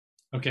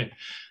Okay.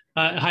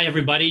 Hi,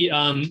 everybody.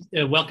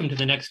 Welcome to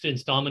the next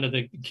installment of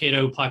the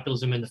Cato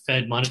Populism and the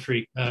Fed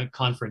Monetary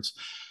Conference.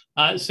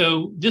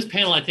 So this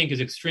panel, I think, is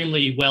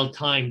extremely well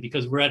timed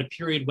because we're at a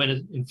period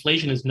when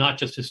inflation is not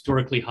just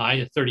historically high,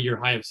 a 30-year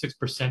high of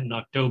 6% in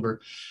October,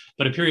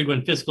 but a period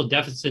when fiscal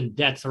deficits and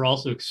debts are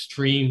also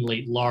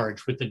extremely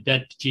large, with the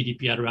debt to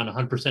GDP at around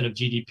 100% of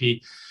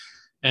GDP,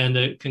 and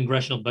the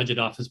Congressional Budget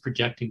Office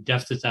projecting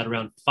deficits at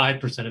around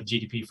 5% of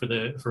GDP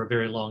for a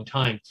very long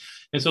time.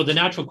 And so the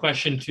natural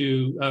question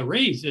to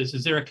raise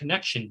is there a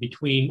connection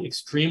between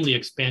extremely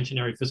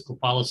expansionary fiscal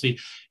policy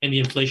and the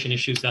inflation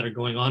issues that are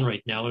going on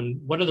right now? And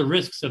what are the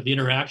risks of the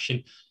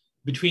interaction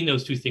between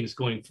those two things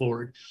going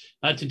forward?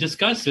 To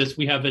discuss this,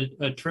 we have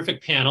a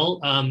terrific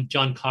panel.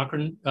 John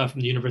Cochrane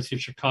from the University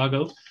of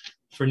Chicago,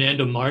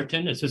 Fernando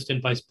Martin,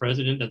 Assistant Vice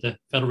President at the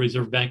Federal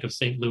Reserve Bank of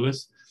St.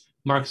 Louis,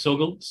 Mark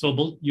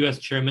Sobel, U.S.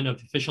 Chairman of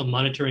the Official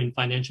Monetary and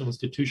Financial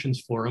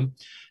Institutions Forum,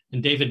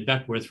 and David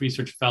Beckworth,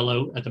 Research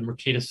Fellow at the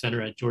Mercatus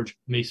Center at George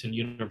Mason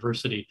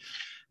University.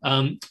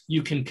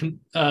 You can,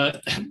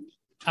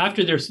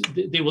 after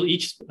they will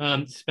each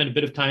spend a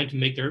bit of time to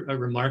make their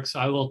remarks.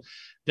 I will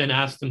then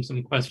ask them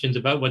some questions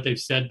about what they've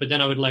said, but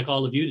then I would like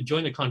all of you to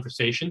join the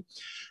conversation.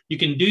 You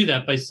can do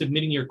that by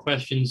submitting your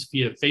questions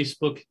via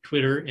Facebook,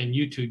 Twitter, and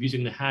YouTube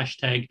using the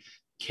hashtag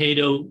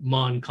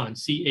CatoMonCon,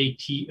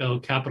 C-A-T-O,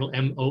 capital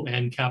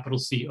M-O-N, capital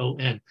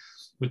C-O-N,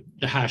 with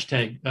the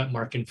hashtag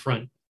mark in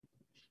front.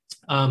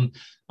 On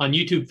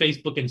YouTube,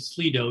 Facebook, and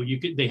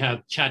Slido, they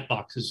have chat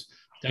boxes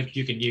that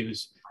you can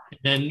use.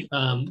 And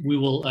then we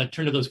will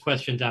turn to those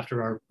questions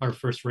after our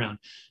first round.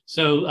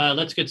 So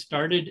let's get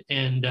started,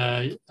 and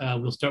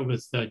we'll start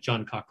with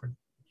John Cochrane.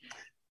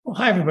 Well,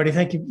 hi, everybody.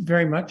 Thank you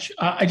very much.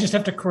 I just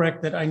have to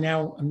correct that I'm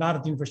not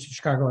at the University of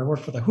Chicago. I work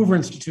for the Hoover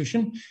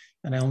Institution.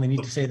 And I only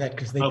need to say that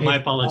because they pay. My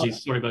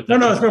apologies. Sorry about that.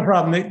 No, it's no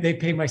problem. They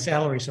pay my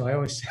salary, so I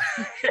always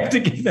have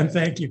to give them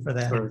thank you for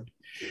that.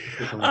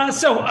 Sure.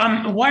 So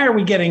why are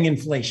we getting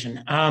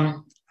inflation? It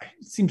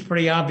seems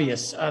pretty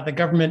obvious. The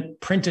government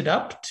printed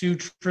up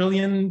 $2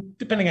 trillion,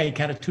 depending on how you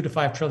count it, $2 to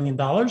 $5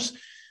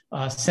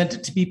 trillion, sent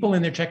it to people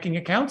in their checking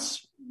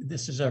accounts.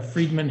 This is a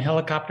Friedman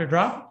helicopter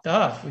drop.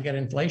 We get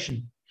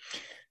inflation.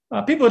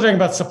 People are talking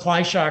about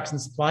supply shocks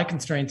and supply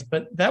constraints,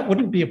 but that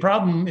wouldn't be a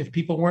problem if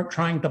people weren't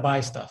trying to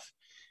buy stuff.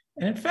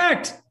 And in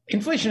fact,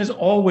 inflation is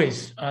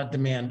always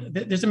demand.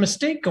 There's a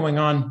mistake going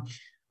on,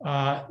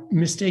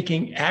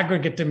 mistaking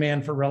aggregate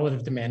demand for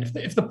relative demand.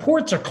 If the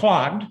ports are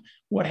clogged,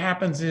 what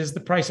happens is the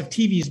price of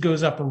TVs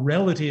goes up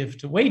relative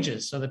to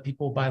wages so that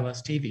people buy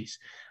less TVs.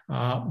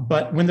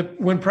 But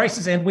when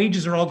prices and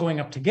wages are all going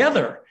up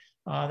together,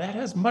 that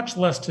has much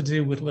less to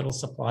do with little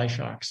supply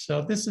shocks.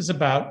 So this is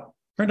about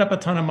print up a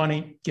ton of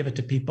money, give it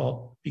to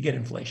people, you get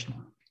inflation.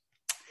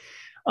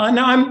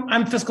 Now,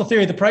 I'm fiscal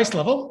theory at the price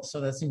level,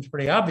 so that seems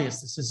pretty obvious.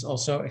 This is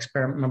also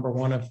experiment number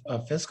one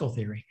of fiscal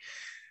theory.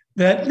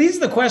 That leads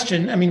to the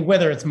question,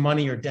 whether it's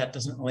money or debt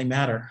doesn't really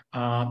matter.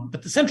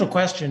 But the central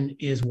question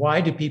is,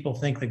 why do people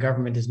think the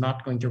government is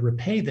not going to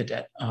repay the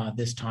debt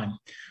this time?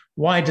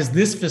 Why does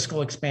this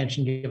fiscal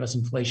expansion give us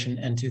inflation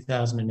and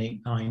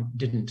 2008-9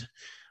 didn't?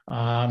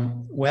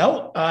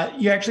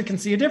 You actually can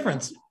see a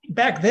difference.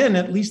 Back then,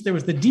 at least there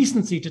was the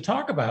decency to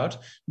talk about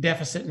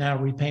deficit now,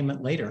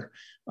 repayment later.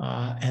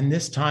 And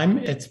this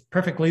time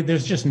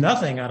there's just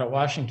nothing out of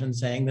Washington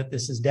saying that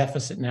this is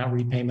deficit now,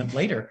 repayment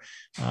later.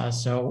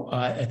 So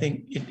I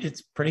think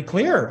it's pretty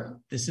clear.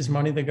 This is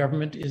money the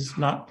government is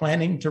not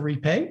planning to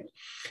repay.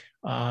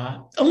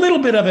 A little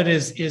bit of it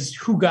is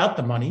who got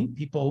the money.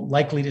 People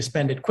likely to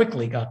spend it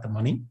quickly got the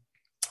money.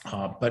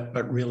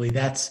 But really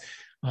that's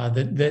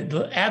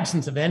the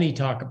absence of any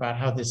talk about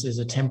how this is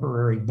a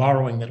temporary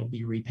borrowing that'll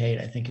be repaid,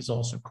 I think is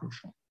also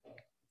crucial.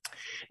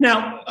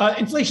 Now,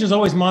 inflation is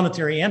always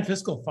monetary and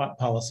fiscal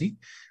policy.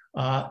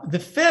 The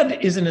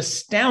Fed is an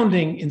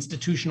astounding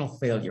institutional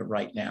failure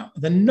right now.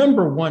 The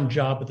number one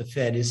job of the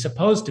Fed is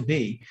supposed to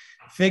be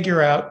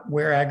figure out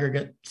where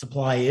aggregate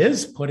supply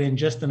is, put in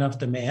just enough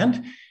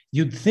demand.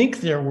 You'd think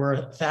there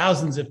were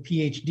thousands of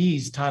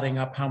PhDs totting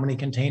up how many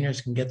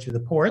containers can get through the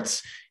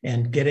ports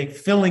and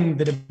filling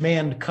the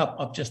demand cup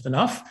up just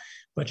enough.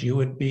 But you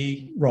would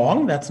be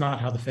wrong. That's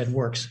not how the Fed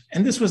works.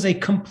 And this was a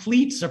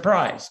complete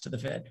surprise to the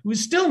Fed, who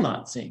is still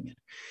not seeing it.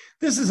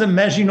 This is a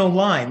Maginot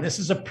Line. This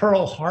is a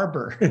Pearl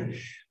Harbor.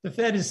 The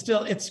Fed is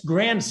still, its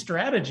grand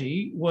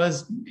strategy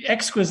was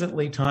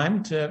exquisitely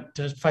timed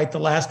to fight the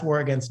last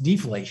war against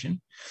deflation.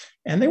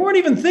 And they weren't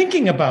even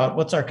thinking about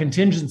what's our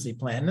contingency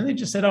plan. And they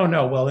just said, oh,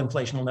 no, well,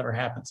 inflation will never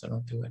happen, so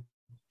don't do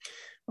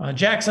it.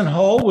 Jackson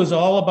Hole was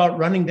all about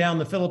running down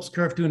the Phillips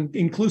curve to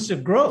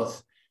inclusive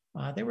growth.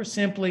 They were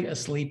simply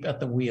asleep at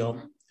the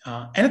wheel.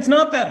 And it's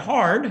not that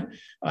hard.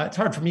 It's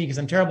hard for me because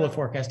I'm terrible at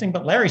forecasting,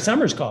 but Larry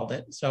Summers called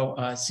it.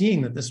 So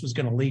seeing that this was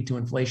going to lead to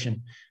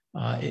inflation,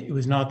 it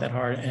was not that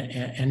hard.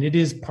 And it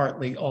is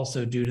partly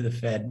also due to the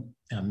Fed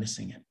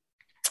missing it.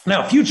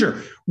 Now,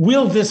 future,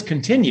 will this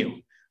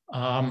continue?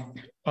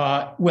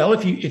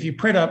 If you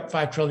print up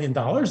 $5 trillion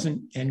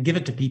and give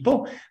it to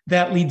people,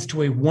 that leads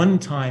to a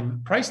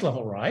one-time price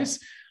level rise.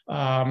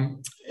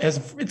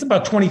 as it's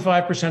about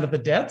 25% of the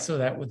debt. So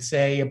that would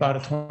say about a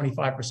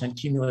 25%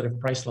 cumulative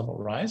price level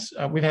rise.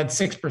 We've had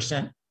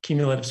 6%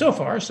 cumulative so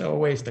far, so a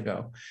ways to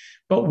go.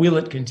 But will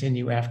it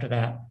continue after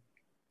that?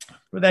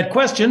 For that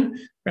question, we're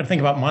going to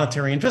think about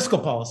monetary and fiscal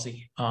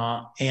policy.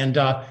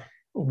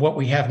 What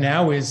we have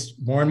now is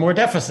more and more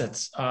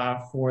deficits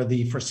for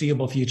the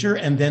foreseeable future,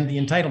 and then the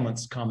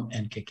entitlements come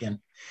and kick in.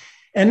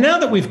 And now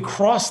that we've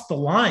crossed the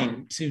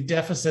line to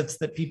deficits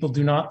that people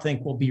do not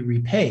think will be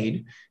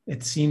repaid,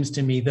 it seems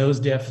to me those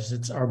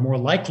deficits are more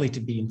likely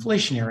to be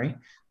inflationary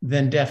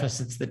than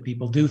deficits that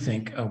people do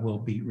think will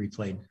be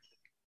repaid.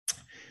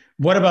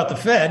 What about the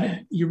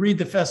Fed? You read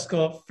the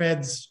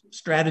Fed's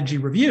strategy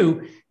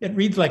review, it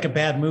reads like a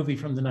bad movie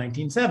from the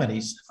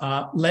 1970s.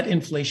 Let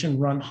inflation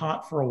run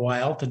hot for a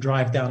while to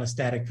drive down a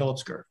static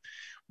Phillips curve.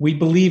 We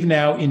believe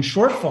now in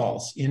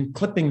shortfalls, in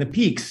clipping the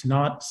peaks,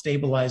 not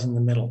stabilizing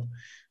the middle.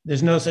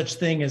 There's no such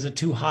thing as a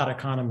too hot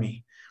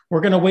economy.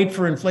 We're going to wait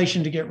for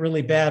inflation to get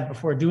really bad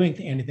before doing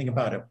anything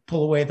about it.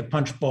 Pull away the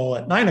punch bowl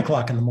at 9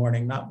 o'clock in the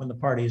morning, not when the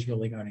party is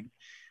really going.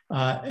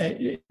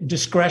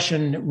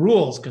 Discretion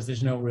rules because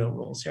there's no real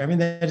rules here. I mean,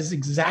 that is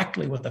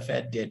exactly what the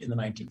Fed did in the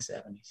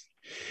 1970s.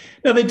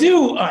 Now, they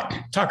do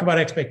talk about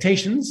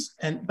expectations,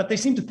 but they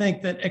seem to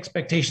think that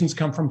expectations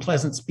come from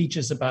pleasant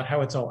speeches about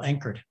how it's all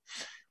anchored.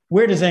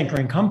 Where does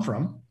anchoring come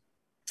from?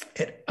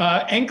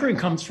 Anchoring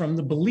comes from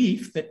the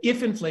belief that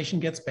if inflation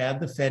gets bad,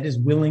 the Fed is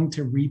willing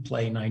to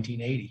replay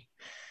 1980.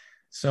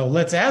 So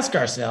let's ask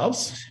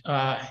ourselves,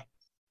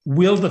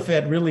 will the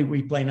Fed really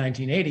replay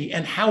 1980?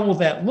 And how will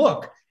that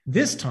look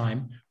this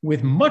time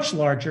with much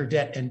larger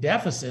debt and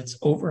deficits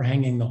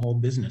overhanging the whole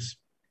business?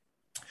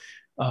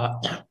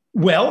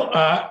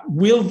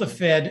 Will the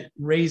Fed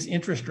raise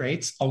interest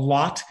rates a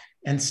lot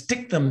and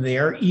stick them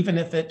there, even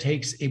if it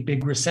takes a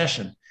big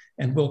recession?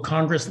 And will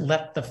Congress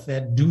let the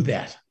Fed do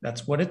that?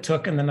 That's what it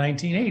took in the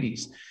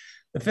 1980s.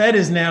 The Fed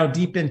is now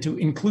deep into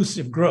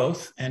inclusive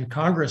growth, and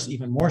Congress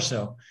even more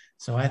so.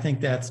 So I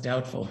think that's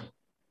doubtful.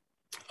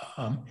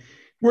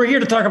 We're here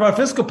to talk about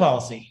fiscal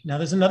policy. Now,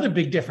 there's another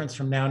big difference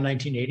from now in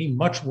 1980,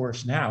 much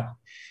worse now.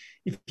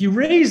 If you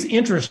raise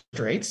interest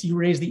rates, you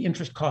raise the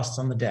interest costs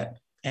on the debt.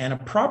 And a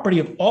property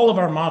of all of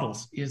our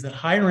models is that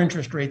higher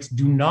interest rates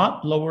do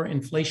not lower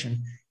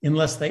inflation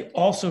unless they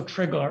also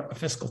trigger a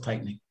fiscal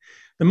tightening.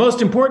 The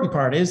most important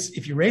part is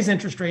if you raise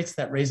interest rates,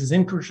 that raises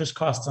interest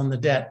costs on the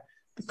debt.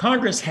 The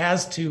Congress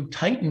has to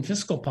tighten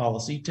fiscal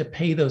policy to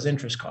pay those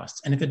interest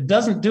costs. And if it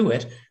doesn't do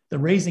it, the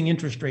raising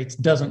interest rates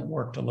doesn't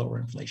work to lower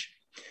inflation.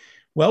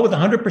 Well, with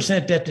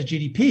 100% debt to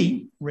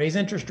GDP, raise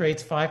interest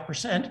rates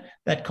 5%,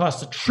 that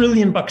costs $1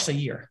 trillion a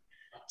year.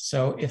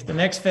 So if the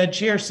next Fed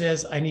chair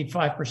says, I need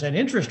 5%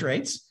 interest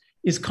rates,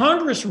 is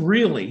Congress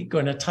really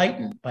going to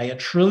tighten by $1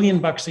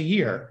 trillion a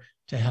year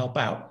to help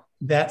out?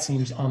 That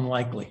seems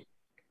unlikely.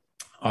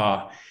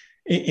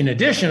 In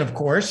addition, of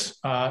course,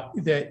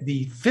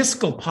 the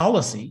fiscal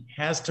policy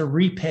has to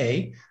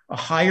repay a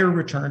higher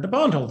return to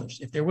bondholders.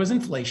 If there was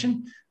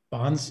inflation,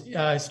 bonds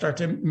start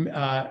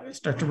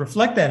to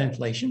reflect that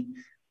inflation.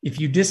 If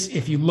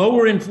you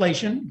lower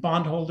inflation,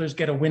 bondholders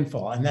get a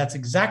windfall, and that's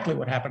exactly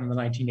what happened in the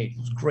 1980s. It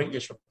was great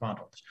years for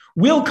bondholders.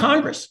 Will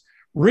Congress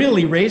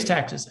really raise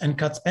taxes and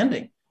cut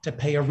spending to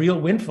pay a real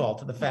windfall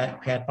to the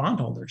fat cat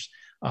bondholders,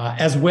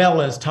 as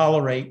well as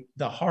tolerate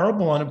the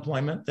horrible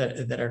unemployment that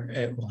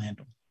it will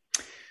handle?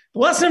 The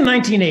lesson of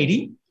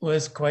 1980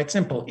 was quite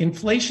simple.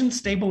 Inflation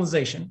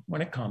stabilization,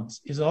 when it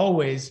comes, is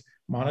always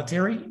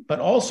monetary, but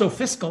also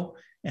fiscal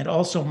and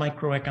also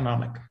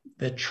microeconomic.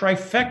 The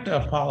trifecta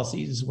of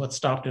policies is what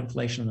stopped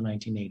inflation in the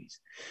 1980s.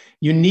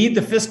 You need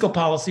the fiscal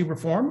policy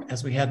reform,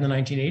 as we had in the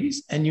 1980s,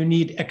 and you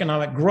need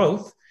economic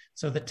growth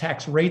so that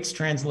tax rates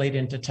translate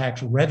into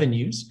tax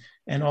revenues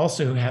and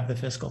also have the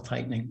fiscal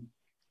tightening.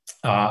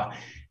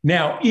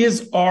 Now,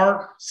 is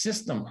our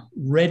system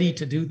ready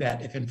to do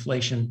that if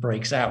inflation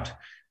breaks out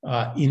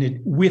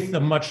with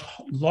the much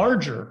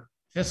larger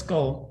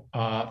fiscal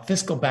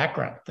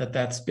background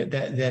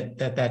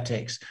that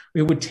takes?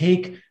 It would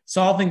take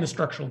solving the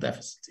structural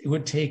deficits. It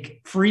would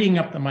take freeing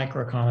up the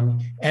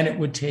microeconomy, and it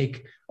would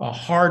take a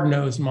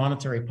hard-nosed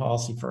monetary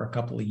policy for a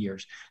couple of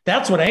years.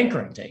 That's what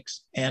anchoring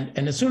takes. And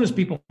as soon as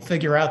people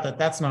figure out that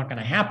that's not going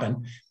to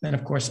happen, then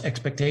of course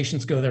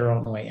expectations go their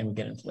own way and we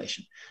get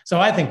inflation.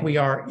 So I think we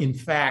are in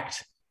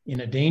fact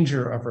in a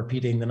danger of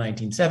repeating the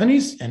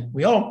 1970s, and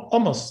we all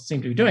almost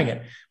seem to be doing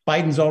it.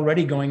 Biden's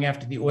already going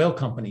after the oil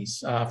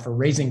companies for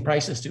raising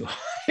prices too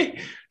high.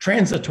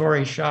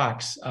 Transitory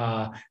shocks,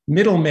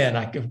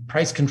 middlemen,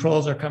 price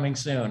controls are coming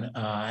soon.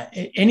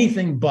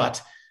 Anything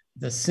but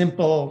the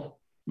simple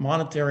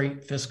monetary,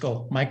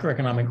 fiscal,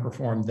 microeconomic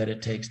reform that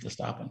it takes to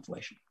stop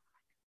inflation.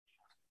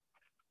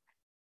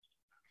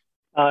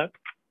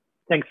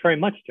 Thanks very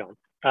much, John.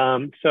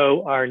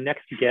 So our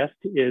next guest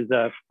is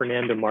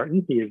Fernando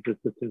Martin. He is the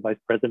Assistant Vice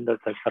President of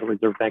the Federal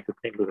Reserve Bank of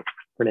St. Louis.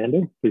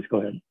 Fernando, please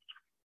go ahead.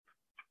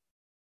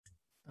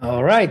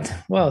 All right.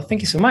 Well,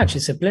 thank you so much.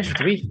 It's a pleasure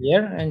to be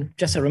here. And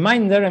just a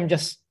reminder, I'm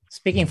just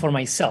speaking for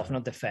myself,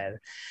 not the Fed.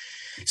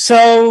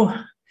 So,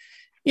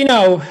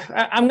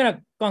 I'm going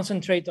to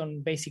concentrate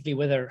on basically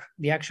whether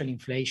the actual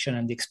inflation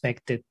and the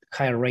expected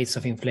higher rates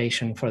of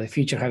inflation for the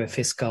future have a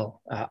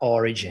fiscal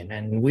origin.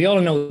 And we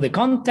all know the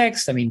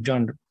context. I mean,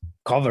 John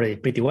covered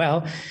it pretty well.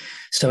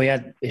 So we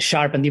had a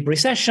sharp and deep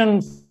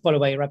recession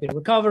followed by a rapid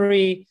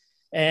recovery.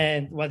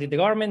 And what did the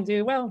government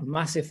do? Well,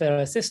 massive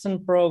federal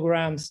assistance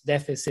programs,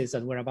 deficits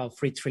that were about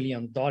 $3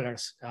 trillion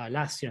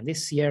last year and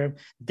this year,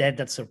 debt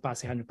that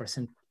surpassed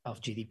 100%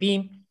 of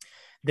GDP.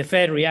 The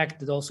Fed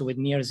reacted also with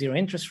near zero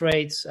interest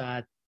rates,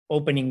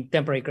 opening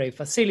temporary credit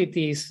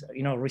facilities,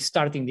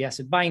 restarting the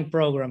asset buying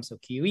program, so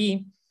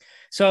QE.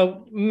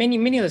 So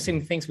many of the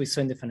same things we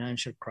saw in the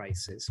financial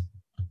crisis.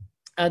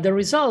 The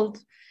result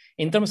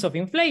in terms of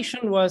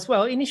inflation was,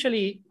 well,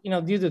 initially,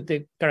 due to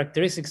the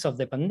characteristics of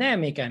the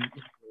pandemic and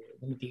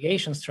the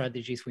mitigation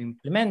strategies we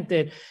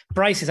implemented,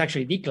 prices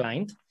actually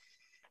declined,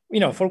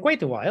 for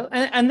quite a while.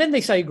 And then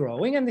they started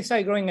growing, and they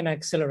started growing at an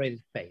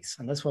accelerated pace.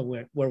 And that's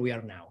where we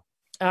are now.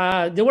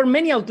 There were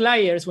many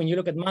outliers when you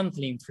look at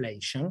monthly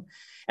inflation.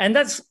 And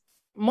that's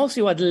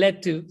mostly what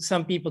led to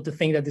some people to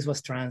think that this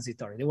was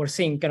transitory. They were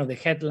seeing kind of the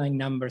headline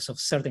numbers of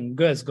certain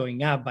goods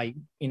going up by,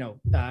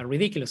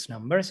 ridiculous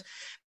numbers.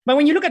 But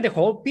when you look at the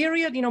whole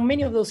period,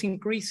 many of those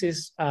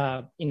increases,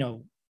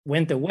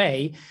 went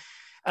away.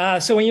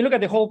 So when you look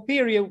at the whole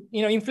period,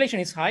 inflation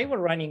is high. We're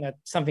running at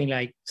something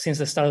like, since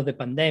the start of the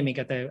pandemic,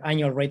 at an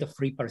annual rate of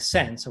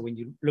 3%. So when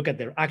you look at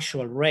the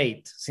actual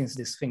rate since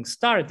this thing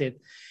started,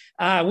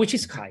 which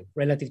is high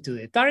relative to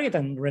the target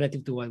and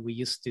relative to what we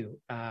used to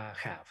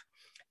have.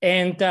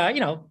 And,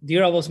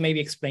 durables maybe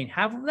explain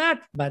half of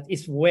that, but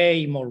it's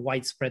way more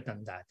widespread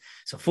than that.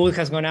 So food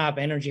has gone up,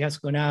 energy has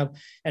gone up,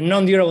 and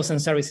non-durables and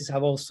services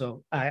have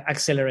also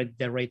accelerated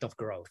the rate of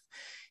growth.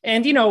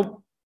 And,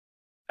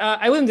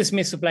 I wouldn't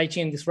dismiss supply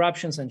chain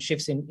disruptions and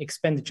shifts in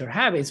expenditure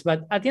habits,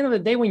 but at the end of the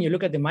day, when you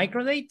look at the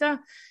microdata,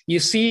 you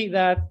see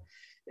that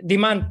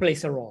demand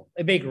plays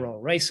a big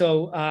role, right?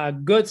 So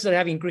goods that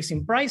have increased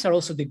in price are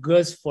also the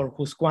goods for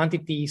whose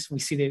quantities we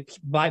see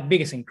the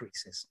biggest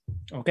increases,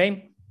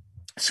 okay?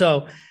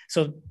 So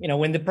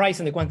when the price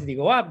and the quantity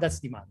go up, that's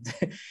demand.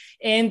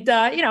 And,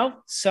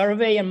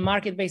 survey and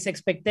market-based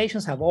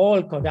expectations have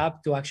all caught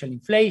up to actual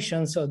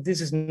inflation. So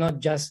this is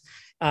not just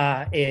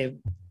a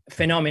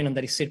phenomenon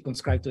that is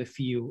circumscribed to a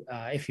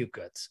few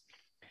goods.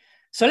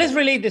 So let's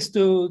relate this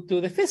to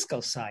the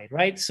fiscal side,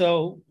 right?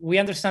 So we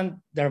understand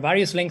there are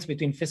various links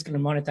between fiscal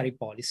and monetary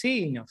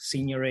policy,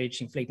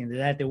 seniorage, inflating the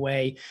debt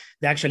away,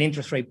 the actual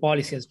interest rate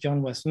policy, as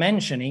John was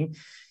mentioning.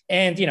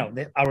 And,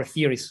 our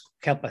theories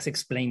help us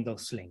explain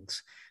those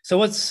links.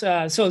 So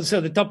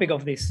the topic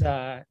of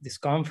this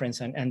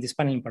conference and this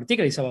panel in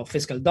particular is about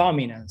fiscal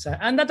dominance.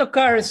 And that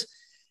occurs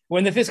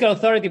when the fiscal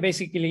authority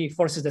basically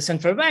forces the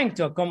central bank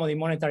to accommodate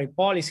monetary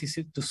policies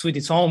to suit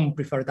its own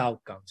preferred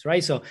outcomes,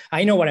 right? So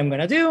I know what I'm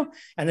going to do,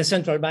 and the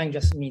central bank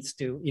just needs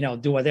to,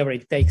 do whatever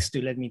it takes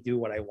to let me do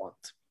what I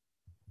want.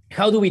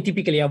 How do we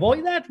typically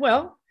avoid that?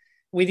 Well,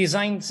 we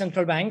designed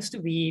central banks to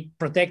be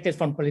protected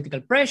from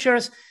political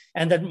pressures,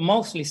 and that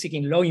mostly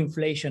seeking low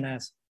inflation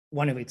as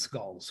one of its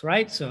goals,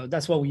 right? So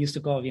that's what we used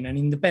to call an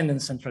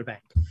independent central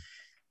bank.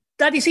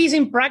 That is easy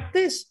in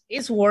practice.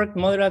 It's worked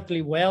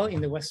moderately well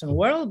in the Western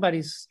world, but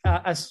it's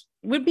as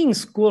we're being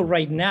schooled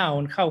right now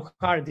on how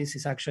hard this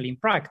is actually in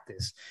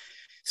practice.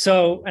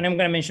 So, and I'm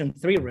going to mention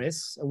 3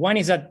 risks. One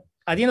is that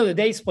at the end of the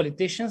day, it's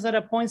politicians that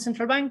appoint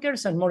central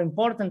bankers, and more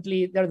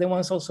importantly, they're the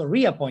ones also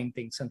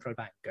reappointing central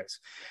bankers.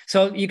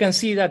 So you can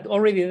see that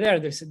already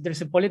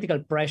there's a political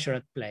pressure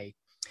at play.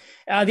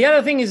 The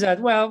other thing is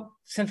that, well,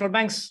 central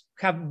banks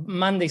have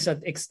mandates that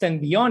extend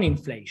beyond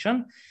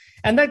inflation.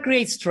 And that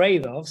creates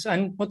trade-offs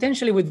and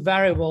potentially with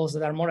variables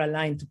that are more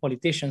aligned to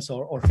politicians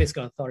or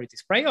fiscal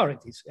authorities'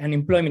 priorities. And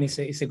employment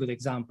is a good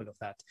example of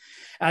that.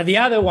 The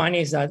other one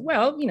is that,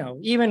 well,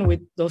 even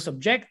with those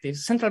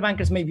objectives, central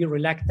bankers may be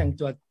reluctant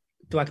to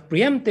act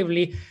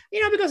preemptively,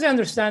 because they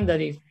understand that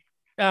if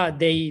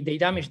they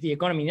damage the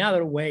economy in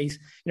other ways,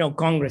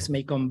 Congress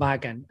may come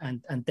back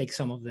and take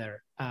some of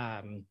their,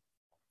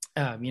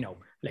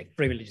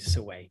 privileges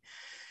away.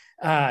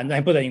 And I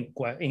put that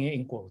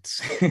in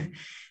quotes.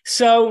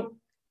 So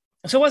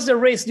what's the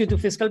risk due to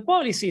fiscal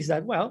policies?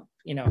 That, well,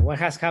 what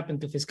has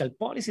happened to fiscal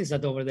policies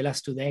that over the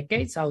last 2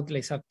 decades,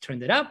 outlays have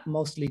trended up,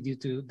 mostly due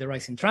to the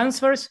rise in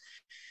transfers.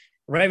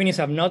 Revenues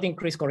have not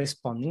increased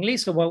correspondingly.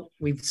 So what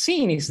we've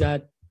seen is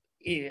that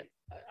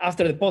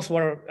after the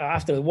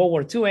World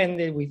War II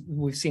ended,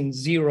 we've seen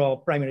 0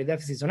 primary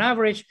deficits on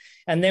average.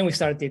 And then we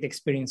started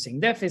experiencing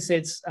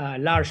deficits,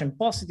 large and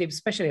positive,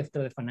 especially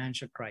after the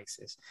financial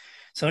crisis.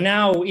 So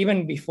now,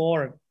 even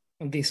before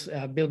this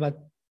Build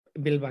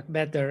Back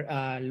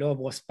Better law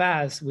was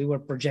passed, we were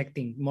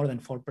projecting more than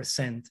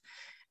 4%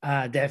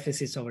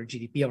 deficits over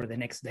GDP over the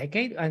next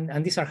decade.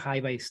 And these are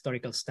high by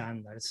historical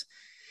standards.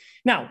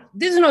 Now,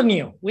 this is not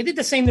new. We did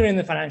the same during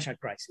the financial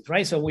crisis,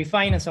 right? So we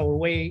financed our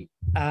way,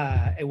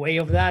 a way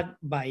of that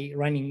by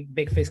running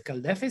big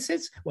fiscal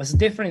deficits. What's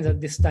different is that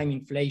this time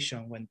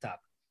inflation went up.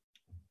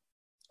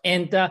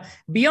 And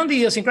beyond the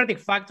idiosyncratic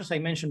factors I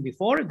mentioned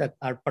before that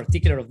are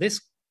particular of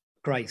this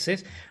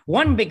crisis,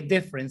 one big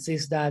difference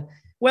is that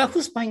Well,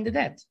 who's buying the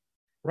debt,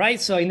 right?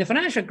 So in the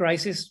financial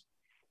crisis,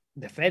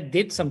 the Fed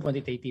did some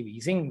quantitative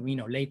easing,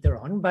 later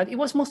on, but it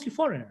was mostly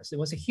foreigners. There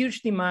was a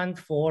huge demand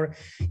for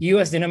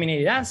U.S.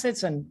 denominated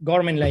assets and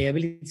government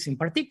liabilities in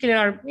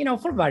particular,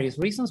 for various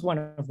reasons. One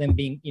of them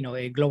being,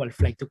 a global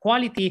flight to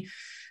quality.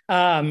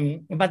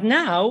 But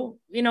now,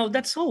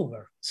 that's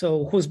over.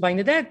 So who's buying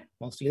the debt?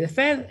 Mostly the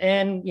Fed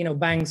and,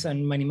 banks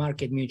and money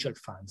market mutual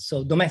funds.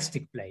 So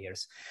domestic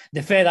players.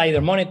 The Fed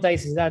either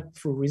monetizes that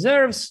through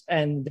reserves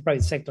and the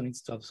private sector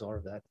needs to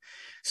absorb that.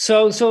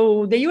 So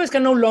the US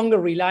can no longer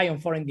rely on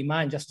foreign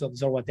demand just to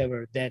absorb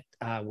whatever debt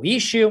we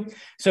issue.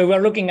 So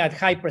we're looking at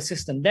high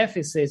persistent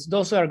deficits.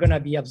 Those are going to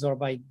be absorbed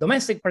by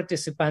domestic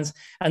participants,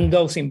 and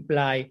those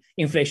imply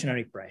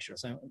inflationary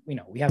pressures. And,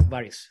 we have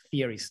various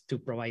theories to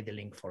provide the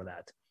link for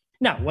that.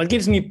 Now, what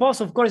gives me pause,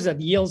 of course, is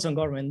that yields on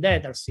government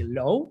debt are still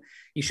low.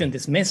 You shouldn't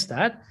dismiss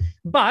that,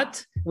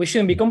 but we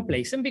shouldn't be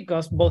complacent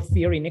because both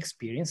theory and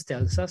experience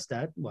tells us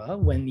that, well,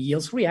 when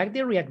yields react,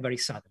 they react very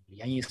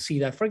suddenly. And you see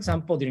that, for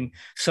example, during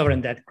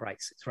sovereign debt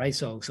crisis, right?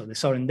 So the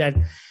sovereign debt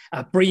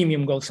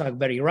premium goes up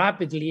very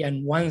rapidly.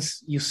 And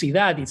once you see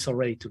that, it's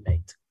already too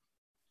late.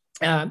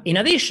 In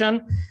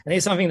addition, and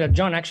it's something that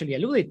John actually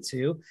alluded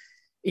to,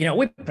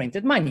 we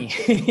printed money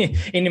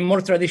in a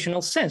more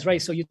traditional sense,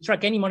 right? So you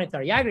track any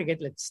monetary aggregate,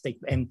 let's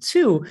take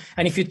M2,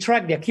 and if you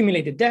track the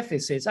accumulated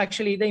deficits,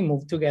 actually they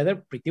move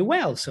together pretty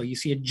well. So you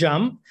see a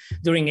jump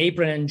during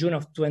April and June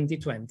of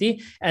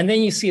 2020, and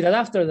then you see that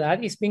after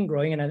that, it's been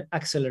growing at an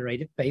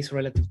accelerated pace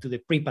relative to the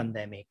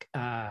pre-pandemic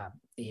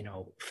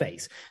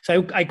phase.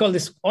 So I call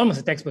this almost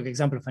a textbook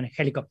example of a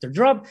helicopter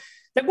drop.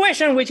 The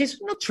question, which is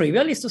not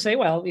trivial, is to say,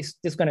 well, is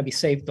this going to be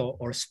saved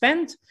or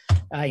spent?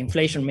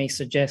 Inflation may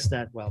suggest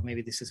that, well,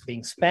 maybe this is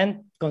being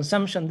spent.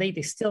 Consumption data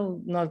is still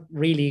not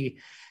really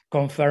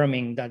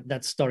confirming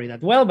that story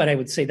that well, but I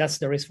would say that's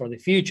the risk for the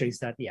future, is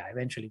that,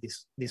 eventually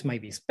this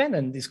might be spent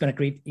and it's going to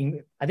create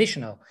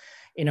additional,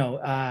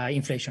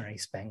 inflationary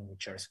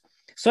expenditures.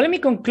 So let me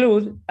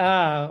conclude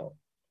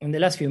in the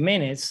last few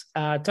minutes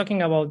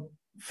talking about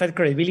Fed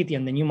credibility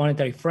and the new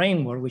monetary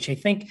framework, which I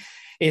think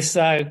is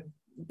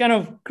kind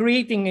of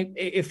creating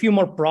a few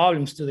more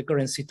problems to the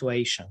current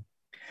situation.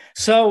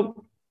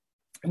 So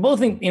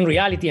both in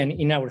reality and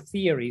in our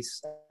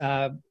theories,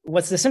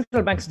 what's the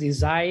central bank's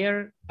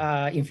desired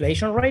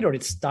inflation rate or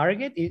its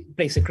target, it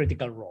plays a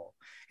critical role.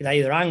 It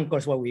either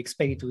anchors what we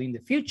expect it to do in the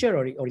future,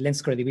 or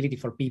lends credibility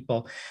for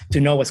people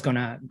to know what's going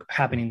to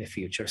happen in the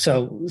future.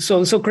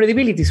 So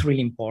credibility is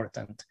really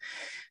important.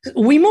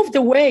 We moved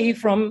away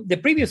from the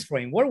previous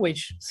framework,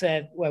 which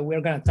said, well, we're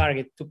going to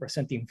target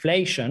 2%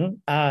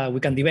 inflation. We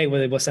can debate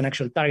whether it was an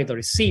actual target or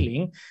a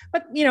ceiling.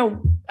 But,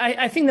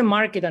 I think the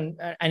market and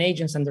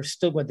agents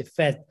understood what the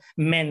Fed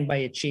meant by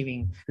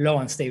achieving low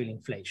and stable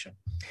inflation.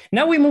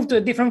 Now we move to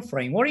a different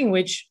framework in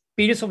which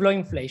periods of low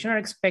inflation are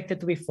expected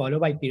to be followed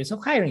by periods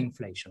of higher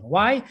inflation.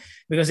 Why?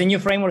 Because the new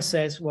framework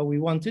says what we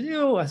want to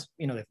do,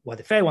 what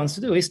the Fed wants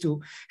to do, is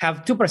to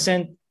have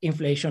 2%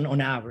 inflation on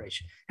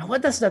average. Now,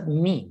 what does that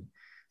mean?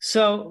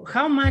 So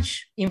how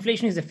much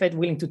inflation is the Fed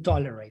willing to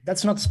tolerate?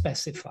 That's not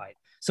specified.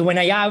 So when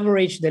I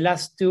average the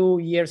last 2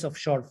 years of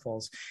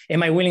shortfalls,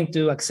 am I willing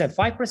to accept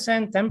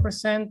 5%,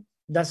 10%?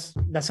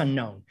 That's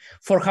unknown.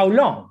 For how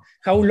long?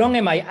 How long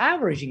am I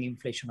averaging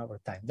inflation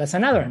over time? That's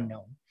another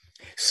unknown.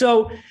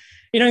 So,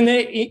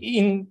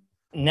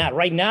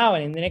 right now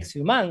and in the next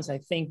few months, I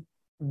think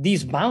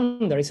these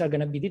boundaries are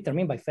going to be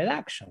determined by Fed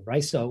action,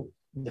 right? So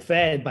the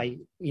Fed, by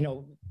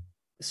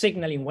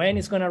signaling when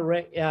it's going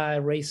to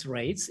raise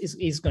rates,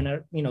 is going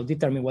to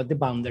determine what the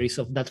boundaries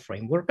of that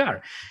framework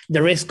are.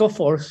 The risk, of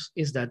course,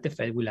 is that the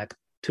Fed will act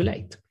too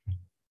late.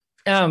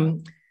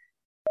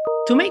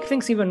 To make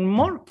things even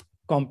more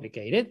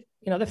complicated,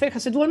 the Fed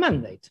has a dual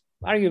mandate.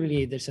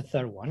 Arguably, there's a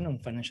third one on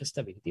financial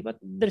stability, but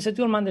there's a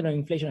dual mandate on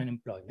inflation and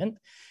employment.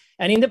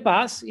 And in the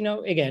past,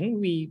 again,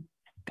 we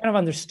kind of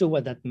understood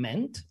what that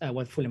meant,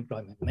 what full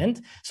employment meant.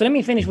 So let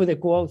me finish with a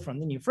quote from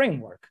the new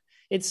framework.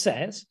 It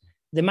says,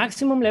 "The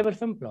maximum level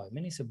of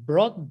employment is a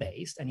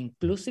broad-based and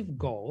inclusive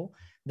goal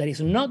that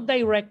is not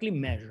directly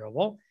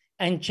measurable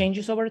and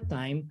changes over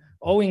time,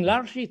 owing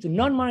largely to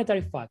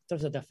non-monetary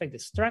factors that affect the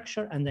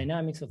structure and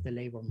dynamics of the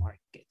labor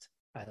market."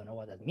 I don't know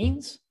what that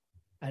means.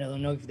 I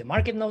don't know if the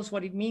market knows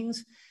what it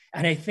means.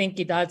 And I think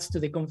it adds to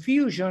the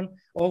confusion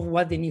of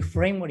what the new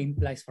framework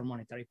implies for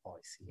monetary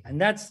policy.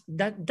 And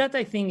that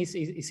I think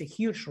is a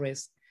huge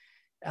risk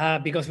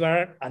because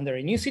we're under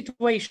a new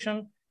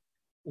situation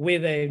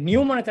with a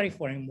new monetary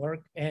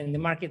framework and the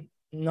market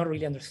not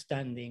really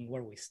understanding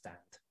where we stand.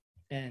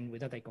 And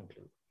with that, I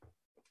conclude.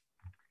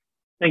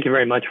 Thank you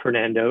very much,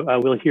 Fernando.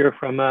 We'll hear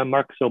from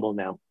Mark Sobel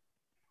now.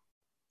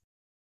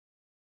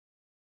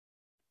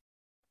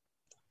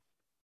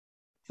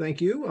 Thank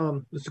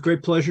you. It's a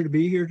great pleasure to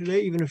be here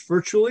today, even if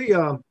virtually.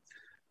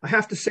 I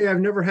have to say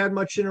I've never had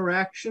much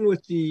interaction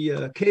with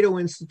the Cato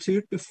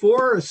Institute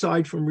before,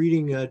 aside from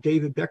reading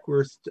David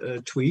Beckworth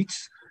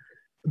tweets.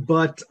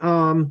 But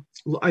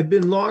I've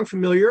been long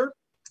familiar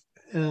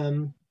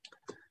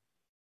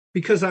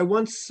because I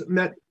once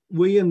met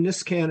William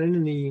Niskanen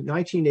in the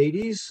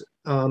 1980s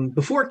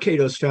before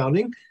Cato's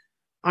founding.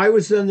 I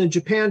was in the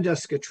Japan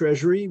desk at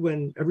Treasury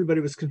when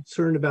everybody was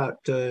concerned about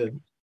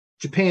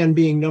Japan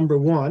being number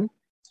one,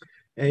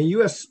 and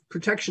U.S.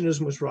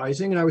 protectionism was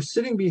rising. And I was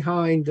sitting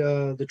behind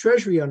the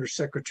Treasury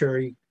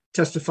Undersecretary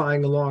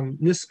testifying along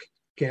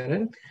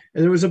Niskanen,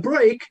 and there was a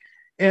break,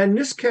 and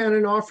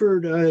Niskanen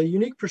offered a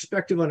unique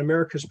perspective on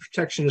America's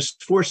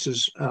protectionist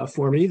forces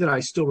for me that I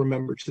still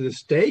remember to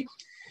this day.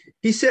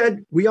 He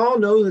said, "We all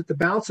know that the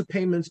balance of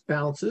payments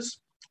balances.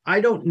 I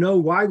don't know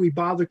why we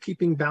bother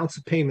keeping balance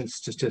of payments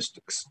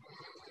statistics."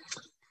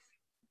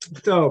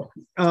 So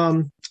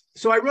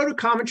I wrote a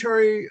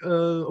commentary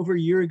over a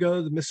year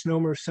ago, The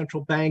Misnomer of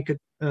Central Bank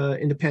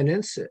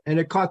Independence, and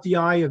it caught the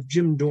eye of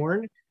Jim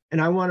Dorn. And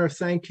I want to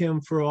thank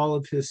him for all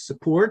of his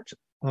support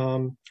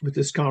with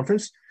this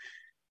conference.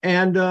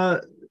 And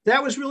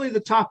that was really the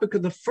topic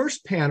of the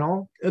first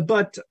panel.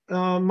 But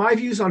my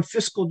views on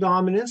fiscal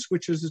dominance,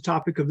 which is the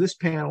topic of this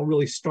panel,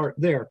 really start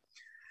there.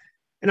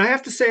 And I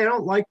have to say, I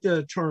don't like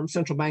the term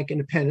central bank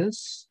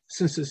independence,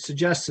 since it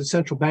suggests that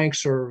central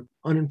banks are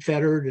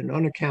unfettered and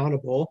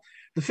unaccountable.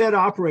 The Fed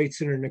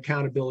operates in an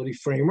accountability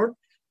framework.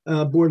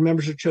 Board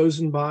members are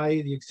chosen by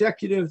the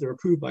executive, they're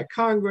approved by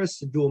Congress,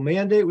 the dual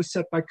mandate was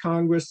set by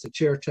Congress, the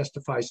chair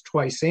testifies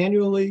twice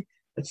annually,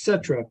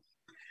 etc.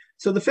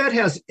 So the Fed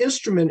has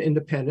instrument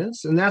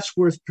independence, and that's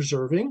worth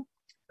preserving.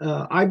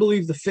 I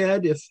believe the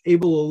Fed, if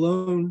able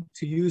alone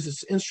to use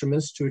its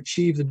instruments to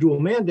achieve the dual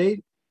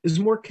mandate, is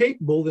more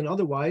capable than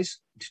otherwise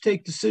to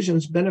take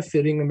decisions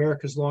benefiting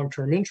America's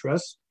long-term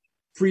interests,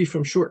 free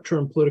from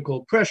short-term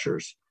political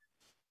pressures.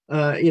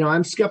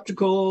 I'm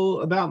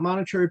skeptical about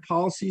monetary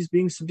policies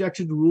being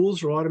subjected to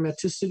rules or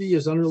automaticity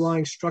as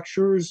underlying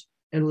structures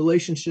and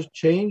relationship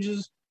change,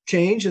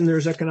 and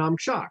there's economic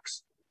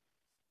shocks.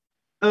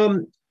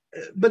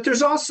 But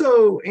there's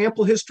also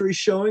ample history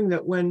showing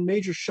that when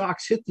major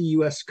shocks hit the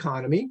U.S.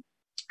 economy,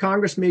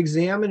 Congress may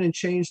examine and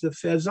change the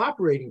Fed's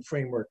operating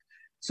framework.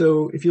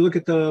 So if you look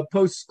at the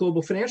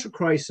post-global financial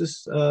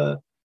crisis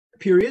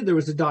period, there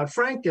was the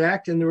Dodd-Frank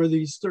Act, and there were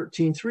these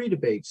 13.3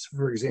 debates,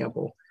 for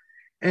example.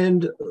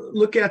 And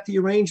look at the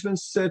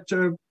arrangements that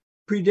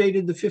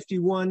predated the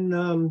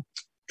 51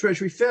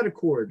 Treasury Fed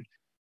Accord,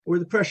 or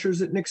the pressures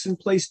that Nixon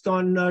placed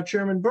on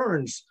Chairman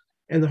Burns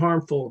and the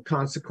harmful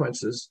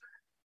consequences.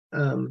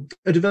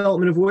 A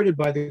development avoided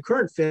by the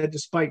current Fed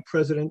despite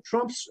President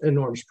Trump's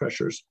enormous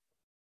pressures.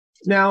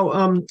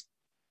 Now,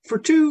 for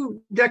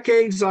 2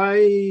 decades,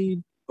 I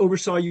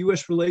oversaw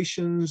U.S.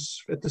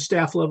 relations at the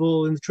staff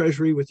level in the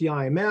Treasury with the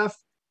IMF.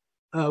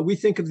 We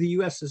think of the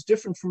U.S. as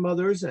different from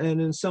others,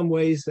 and in some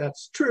ways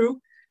that's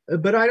true,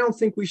 but I don't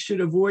think we should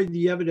avoid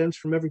the evidence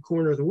from every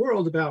corner of the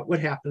world about what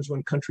happens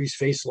when countries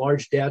face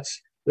large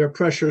debts. There are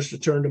pressures to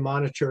turn to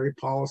monetary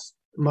policy,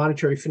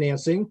 monetary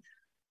financing,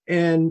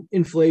 and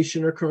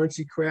inflation or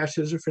currency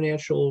crashes or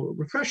financial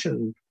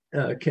repression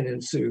can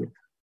ensue.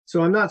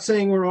 So I'm not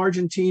saying we're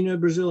Argentina,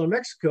 Brazil, or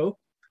Mexico,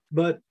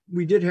 but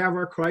we did have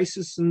our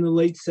crisis in the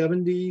late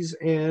 70s,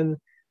 and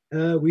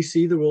we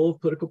see the role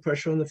of political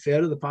pressure on the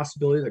Fed, or the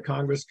possibility that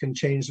Congress can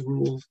change the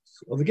rules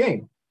of the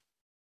game.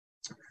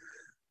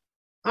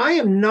 I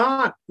am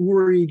not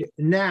worried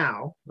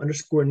now,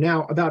 underscore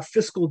now, about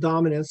fiscal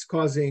dominance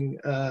causing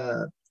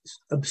a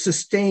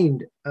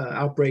sustained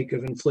outbreak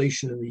of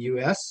inflation in the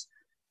U.S.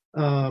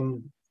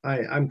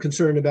 I'm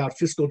concerned about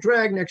fiscal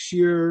drag next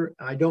year.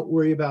 I don't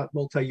worry about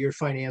multi-year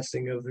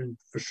financing of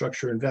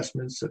infrastructure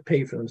investments that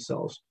pay for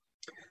themselves.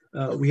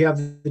 We have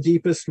the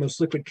deepest,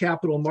 most liquid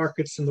capital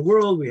markets in the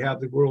world. We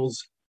have the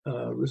world's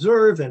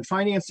reserve and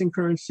financing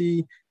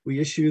currency.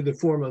 We issue the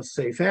foremost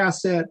safe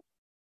asset.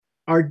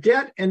 Our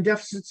debt and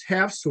deficits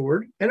have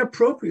soared, and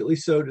appropriately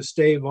so, to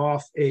stave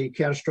off a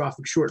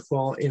catastrophic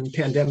shortfall in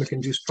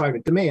pandemic-induced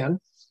private demand.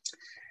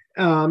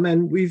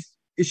 And we've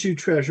issued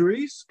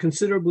treasuries,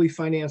 considerably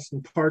financed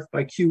in part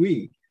by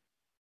QE.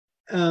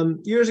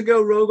 Years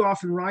ago,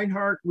 Rogoff and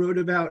Reinhart wrote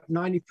about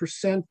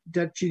 90%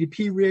 debt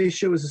GDP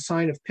ratio as a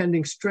sign of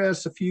pending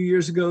stress. A few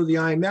years ago, the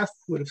IMF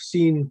would have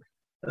seen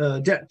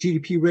debt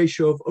GDP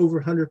ratio of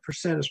over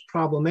 100% as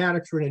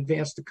problematic for an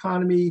advanced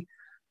economy.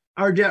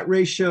 Our debt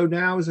ratio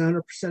now is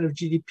 100% of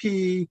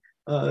GDP,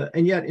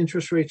 and yet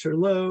interest rates are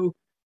low.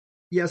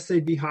 Yes,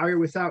 they'd be higher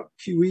without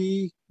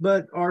QE,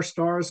 but our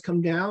stars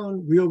come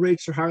down. Real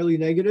rates are highly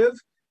negative.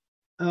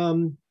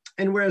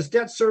 And whereas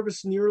debt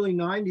service in the early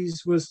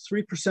 90s was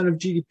 3% of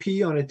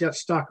GDP on a debt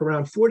stock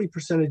around 40%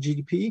 of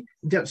GDP,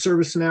 debt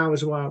service now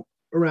is around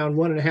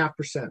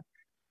 1.5%.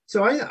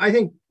 So I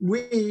think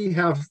we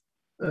have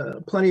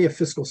plenty of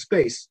fiscal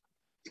space,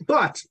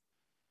 but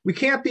we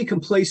can't be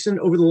complacent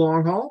over the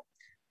long haul.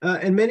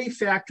 And many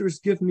factors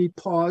give me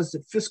pause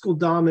that fiscal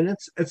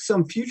dominance at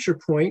some future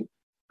point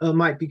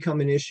might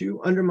become an issue,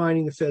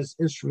 undermining the Fed's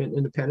instrument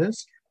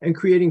independence and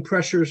creating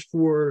pressures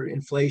for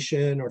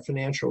inflation or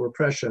financial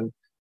repression.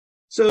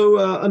 So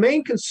a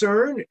main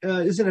concern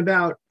isn't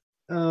about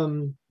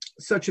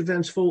such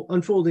events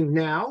unfolding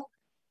now,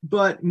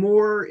 but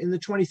more in the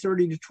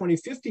 2030 to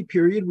 2050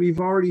 period. We've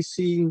already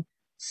seen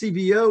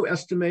CBO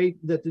estimate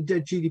that the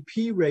debt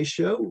GDP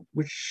ratio,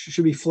 which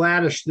should be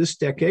flattish this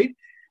decade,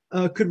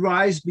 could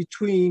rise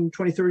between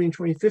 2030 and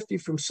 2050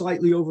 from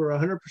slightly over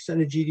 100%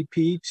 of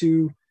GDP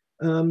to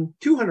 200%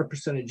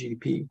 of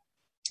GDP.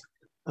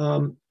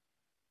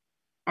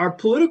 Our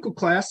political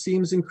class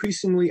seems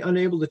increasingly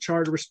unable to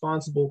chart a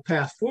responsible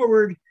path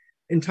forward.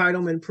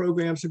 Entitlement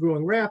programs are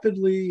growing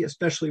rapidly,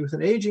 especially with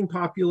an aging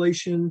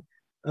population.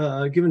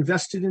 Given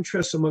vested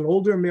interests among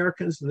older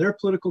Americans and their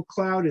political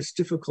clout, it's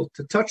difficult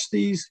to touch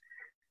these.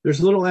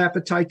 There's little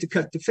appetite to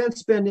cut defense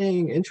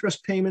spending.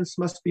 Interest payments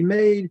must be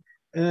made.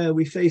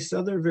 We face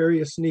other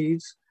various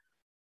needs.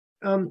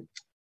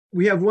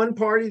 We have one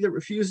party that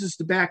refuses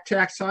to back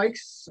tax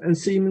hikes and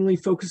seemingly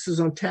focuses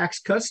on tax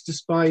cuts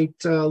despite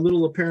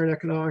little apparent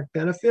economic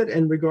benefit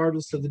and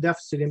regardless of the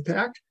deficit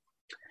impact.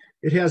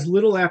 It has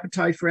little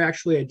appetite for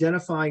actually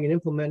identifying and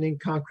implementing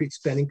concrete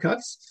spending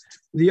cuts.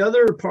 The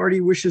other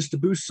party wishes to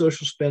boost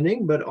social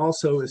spending, but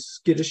also is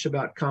skittish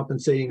about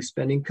compensating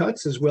spending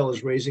cuts as well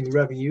as raising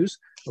revenues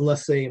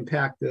unless they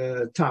impact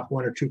the top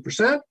 1 or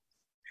 2%.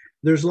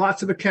 There's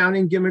lots of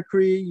accounting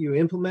gimmickry. You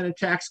implement a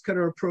tax cut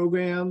or a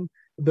program,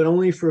 but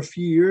only for a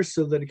few years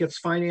so that it gets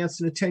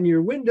financed in a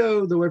 10-year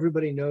window, though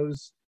everybody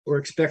knows or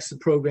expects the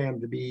program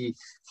to be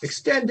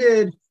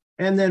extended.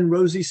 And then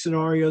rosy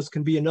scenarios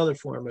can be another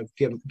form of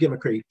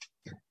gimmickry.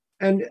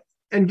 And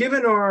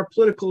given our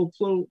political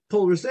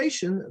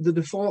polarization, the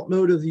default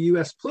mode of the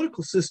US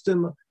political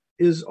system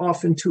is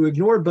often to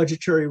ignore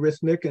budgetary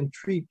arithmetic and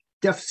treat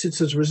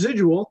deficits as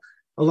residual,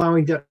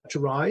 allowing debt to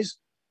rise.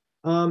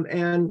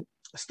 And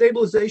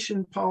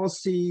stabilization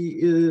policy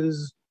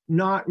is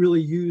not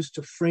really used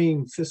to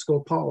frame fiscal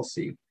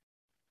policy.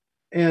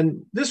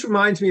 And this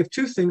reminds me of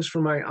two things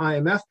from my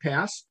IMF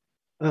past.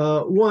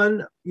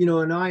 One, an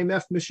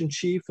IMF mission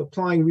chief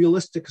applying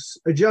realistic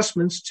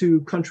adjustments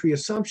to country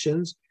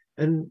assumptions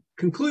and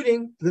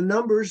concluding the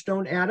numbers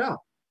don't add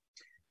up.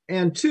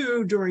 And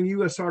two, during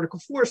US Article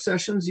 4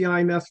 sessions, the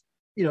IMF,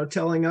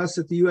 telling us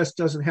that the US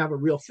doesn't have a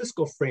real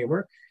fiscal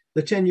framework.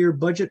 The 10-year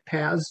budget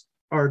paths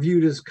are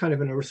viewed as kind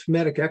of an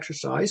arithmetic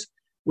exercise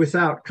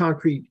without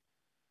concrete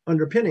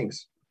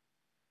underpinnings.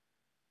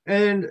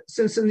 And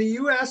since in the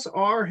US,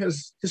 R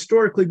has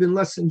historically been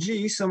less than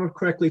G, some have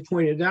correctly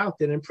pointed out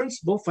that in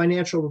principle,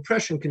 financial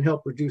repression can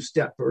help reduce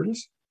debt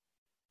burdens.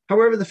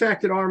 However, the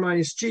fact that R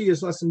minus G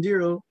is less than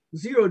zero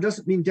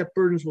doesn't mean debt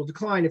burdens will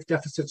decline if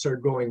deficits are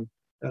growing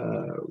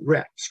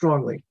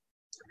strongly.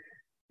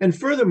 And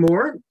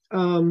furthermore,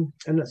 and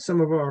some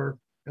of our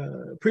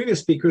previous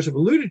speakers have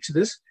alluded to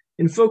this,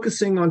 in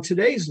focusing on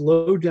today's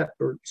low debt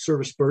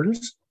service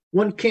burdens,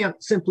 one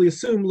can't simply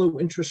assume low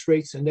interest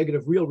rates and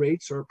negative real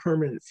rates are a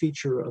permanent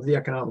feature of the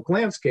economic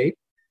landscape,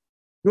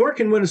 nor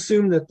can one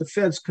assume that the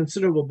Fed's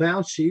considerable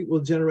balance sheet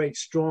will generate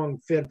strong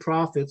Fed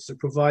profits that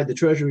provide the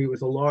Treasury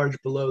with a large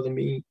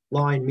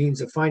below-the-line means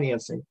of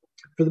financing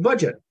for the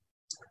budget.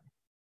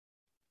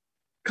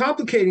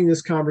 Complicating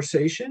this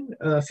conversation,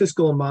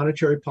 fiscal and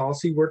monetary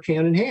policy work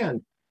hand in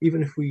hand,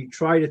 even if we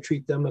try to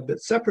treat them a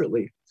bit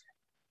separately.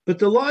 But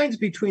the lines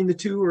between the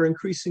two are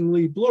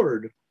increasingly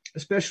blurred,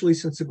 especially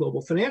since the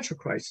global financial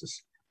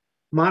crisis.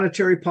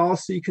 Monetary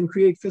policy can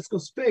create fiscal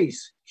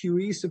space.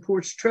 QE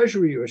supports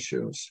Treasury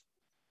issuance.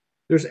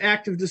 There's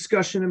active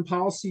discussion in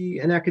policy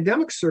and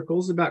academic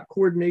circles about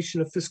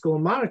coordination of fiscal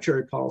and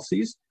monetary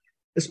policies,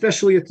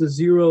 especially at the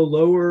zero,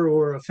 lower,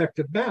 or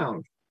effective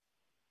bound.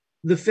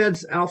 The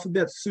Fed's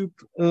alphabet soup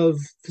of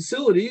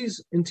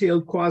facilities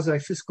entailed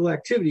quasi-fiscal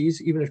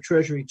activities, even if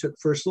Treasury took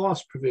first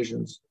loss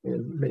provisions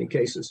in many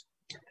cases.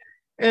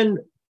 And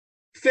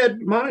Fed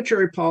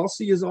monetary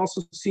policy is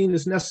also seen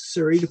as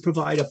necessary to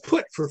provide a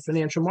put for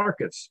financial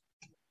markets.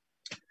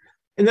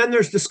 And then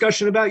there's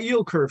discussion about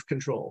yield curve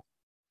control,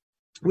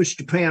 which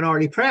Japan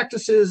already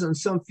practices, and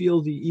some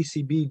feel the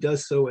ECB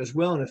does so as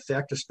well in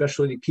effect,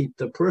 especially to keep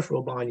the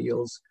peripheral bond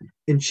yields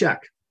in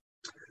check.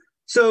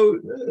 So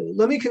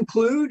let me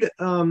conclude.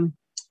 I'm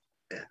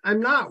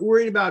not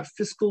worried about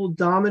fiscal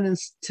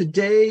dominance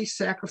today,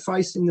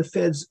 sacrificing the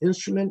Fed's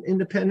instrument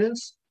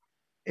independence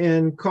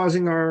and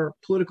causing our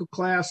political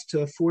class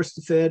to force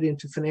the Fed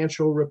into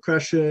financial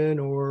repression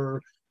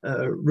or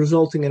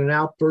resulting in an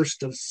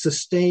outburst of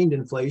sustained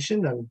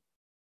inflation.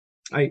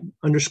 I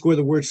underscore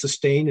the word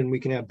sustained, and we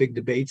can have big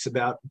debates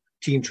about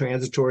team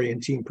transitory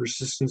and team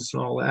persistence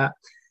and all that.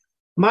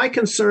 My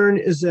concern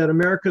is that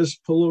America's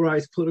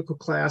polarized political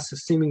class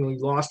has seemingly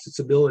lost its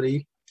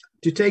ability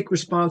to take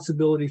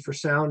responsibility for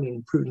sound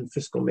and prudent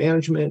fiscal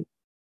management.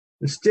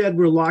 Instead,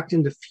 we're locked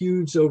into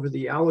feuds over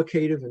the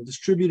allocative and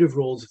distributive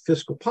roles of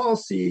fiscal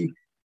policy,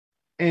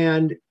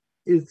 and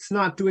it's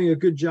not doing a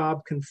good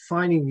job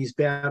confining these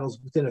battles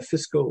within a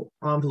fiscal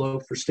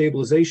envelope for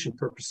stabilization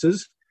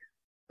purposes.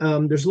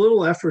 There's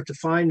little effort to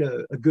find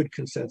a good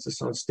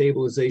consensus on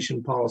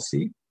stabilization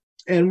policy,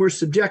 and we're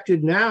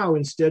subjected now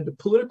instead to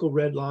political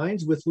red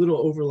lines with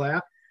little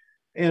overlap,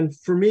 and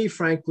for me,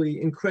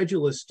 frankly,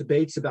 incredulous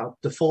debates about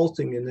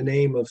defaulting in the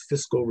name of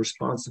fiscal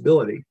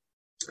responsibility.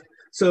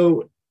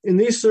 So in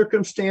these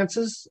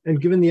circumstances, and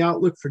given the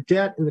outlook for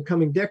debt in the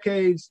coming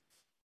decades,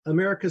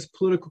 America's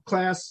political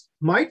class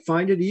might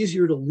find it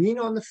easier to lean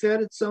on the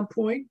Fed at some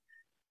point,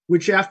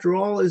 which after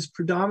all is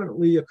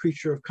predominantly a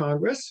creature of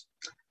Congress,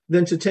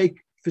 than to take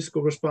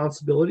fiscal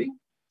responsibility.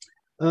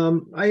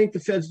 I think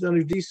the Fed's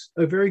done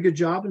a very good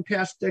job in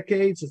past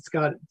decades. It's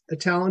got a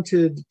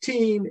talented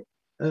team.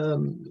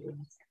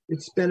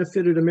 It's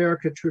benefited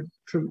America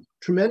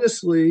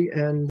tremendously,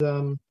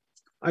 and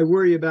I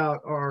worry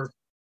about our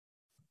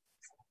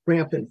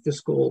rampant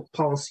fiscal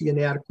policy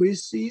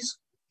inadequacies.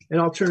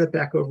 And I'll turn it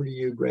back over to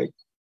you, Greg.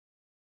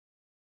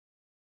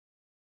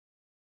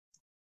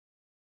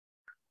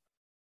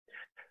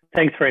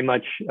 Thanks very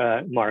much,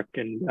 Mark.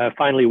 And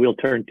finally, we'll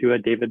turn to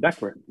David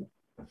Beckworth.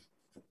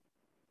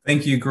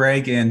 Thank you,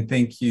 Greg, and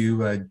thank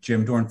you,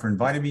 Jim Dorn, for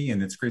inviting me,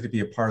 and it's great to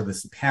be a part of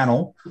this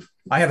panel.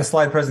 I have a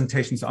slide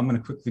presentation, so I'm going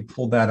to quickly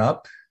pull that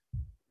up.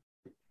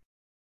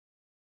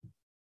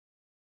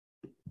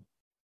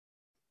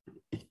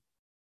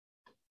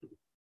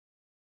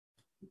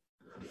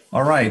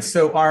 All right,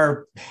 so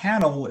our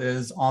panel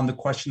is on the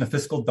question of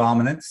fiscal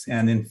dominance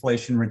and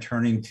inflation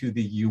returning to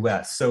the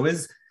U.S. So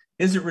is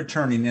it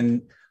returning?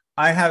 And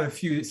I have a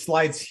few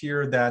slides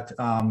here that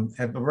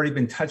have already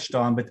been touched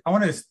on, but I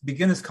want to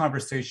begin this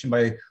conversation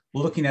by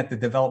looking at the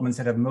developments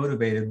that have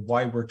motivated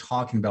why we're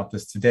talking about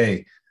this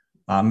today.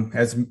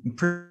 As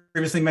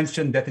previously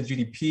mentioned, debt to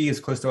GDP is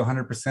close to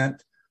 100%.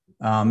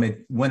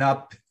 It went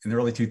up in the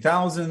early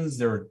 2000s.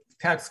 There were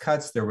tax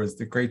cuts. There was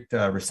the great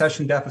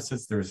recession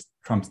deficits. There's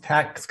Trump's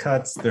tax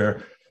cuts.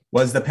 There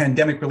was the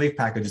pandemic relief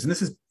packages. And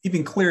this is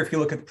even clear if you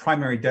look at the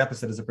primary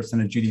deficit as a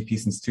percent of GDP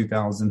since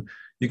 2000.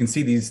 You can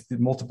see these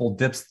multiple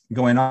dips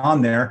going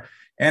on there.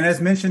 And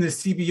as mentioned, the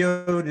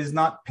CBO is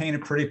not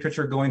painting a pretty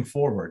picture going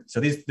forward. So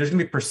there's going to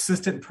be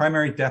persistent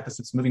primary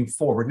deficits moving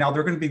forward. Now,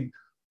 they're going to be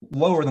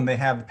lower than they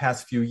have the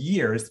past few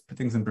years, to put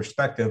things in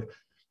perspective.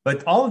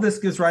 But all of this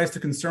gives rise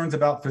to concerns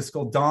about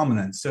fiscal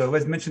dominance. So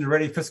as mentioned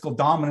already, fiscal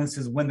dominance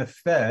is when the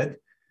Fed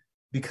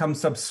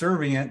becomes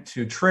subservient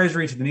to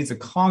Treasury, to the needs of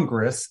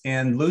Congress,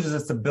 and loses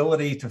its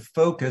ability to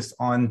focus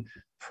on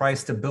price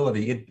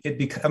stability. It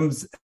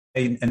becomes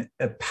a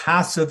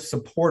passive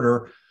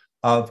supporter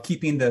of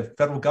keeping the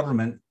federal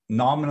government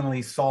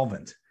nominally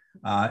solvent.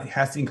 It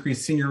has to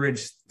increase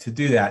seigniorage to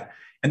do that.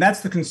 And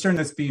that's the concern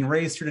that's being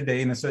raised here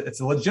today. And it's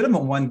a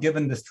legitimate one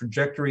given this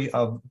trajectory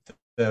of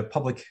the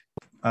public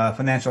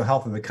financial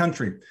health of the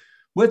country.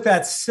 With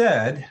that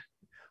said,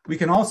 we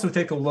can also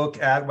take a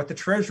look at what the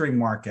Treasury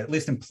market, at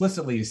least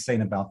implicitly, is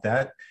saying about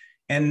that.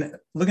 And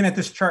looking at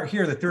this chart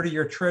here, the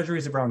 30-year Treasury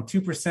is around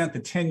 2%. The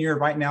 10-year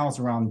right now is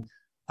around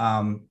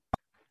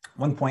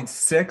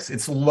 1.6.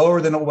 It's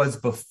lower than it was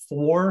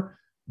before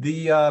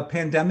the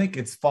pandemic.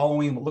 It's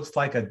following what looks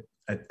like a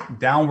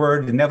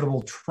downward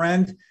inevitable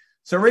trend.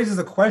 So it raises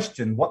a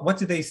question, what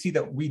do they see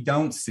that we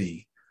don't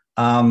see?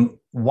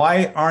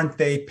 Why aren't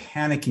they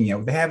panicking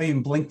yet? They haven't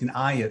even blinked an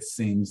eye, it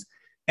seems.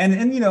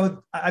 And you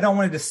know, I don't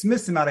want to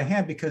dismiss them out of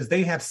hand because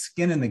they have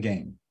skin in the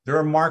game. They're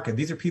a market.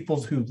 These are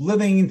people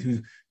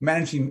who's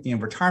managing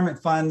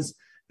retirement funds.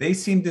 They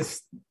seem to,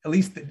 at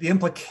least the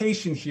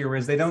implication here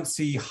is they don't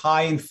see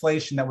high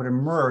inflation that would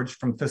emerge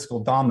from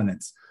fiscal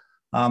dominance.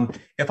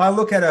 If I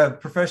look at a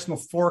professional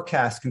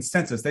forecast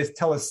consensus, they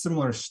tell a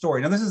similar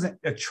story. Now, this is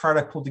a chart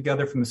I pulled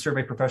together from the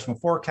Survey of Professional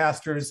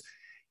Forecasters,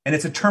 and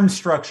it's a term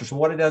structure. So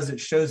what it does, it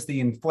shows the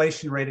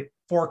inflation rate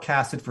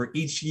forecasted for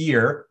each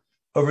year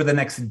over the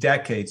next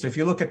decade. So if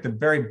you look at the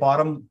very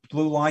bottom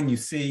blue line, you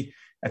see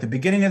at the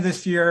beginning of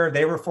this year,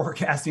 they were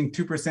forecasting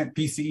 2%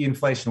 PCE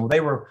inflation. Well,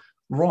 they were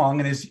wrong.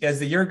 And as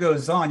the year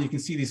goes on, you can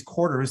see these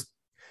quarters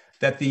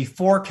that the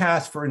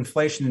forecast for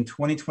inflation in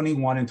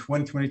 2021 and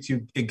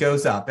 2022, it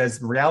goes up.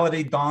 As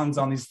reality dawns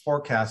on these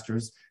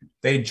forecasters,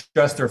 they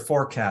adjust their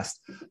forecast.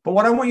 But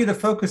what I want you to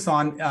focus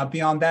on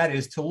beyond that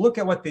is to look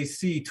at what they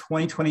see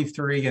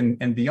 2023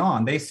 and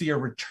beyond. They see a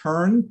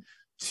return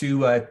to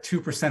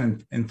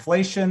 2%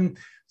 inflation.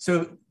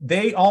 So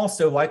they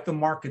also, like the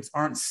markets,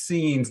 aren't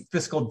seeing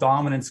fiscal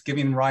dominance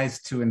giving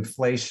rise to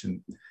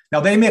inflation. Now,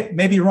 they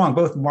may be wrong.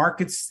 Both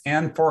markets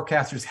and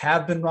forecasters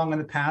have been wrong in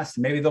the past.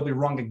 Maybe they'll be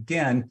wrong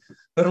again.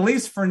 But at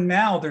least for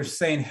now, they're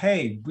saying,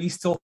 hey, we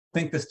still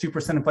think this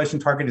 2% inflation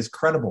target is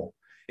credible.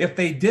 If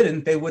they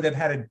didn't, they would have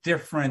had a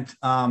different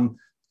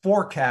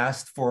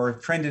forecast for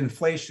trend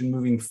inflation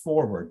moving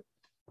forward.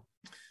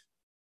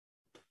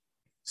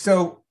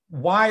 So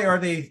why are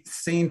they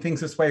seeing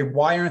things this way?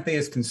 Why aren't they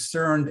as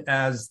concerned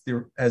as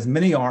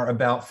many are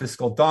about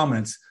fiscal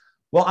dominance?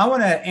 Well, I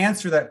want to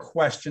answer that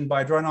question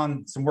by drawing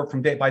on some work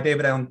by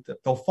David Allen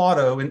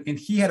Delfato, and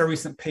he had a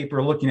recent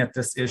paper looking at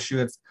this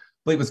issue. I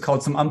believe it was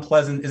called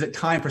Is it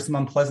Time for Some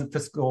Unpleasant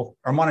Fiscal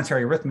or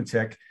Monetary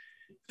Arithmetic?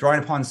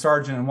 Drawing upon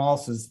Sargent and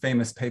Wallace's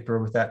famous paper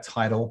with that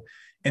title.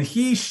 And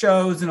he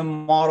shows in a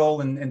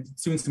model and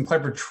doing some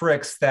clever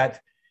tricks that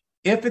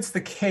if it's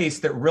the case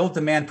that real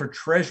demand for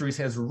treasuries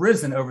has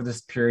risen over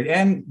this period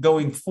and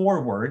going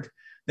forward,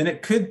 then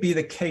it could be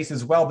the case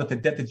as well that the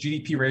debt to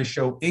GDP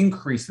ratio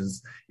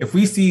increases. If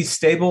we see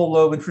stable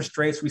low interest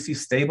rates, we see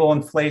stable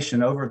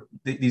inflation over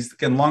these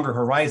longer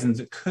horizons,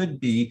 it could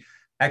be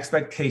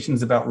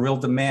expectations about real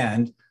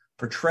demand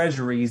for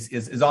treasuries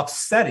is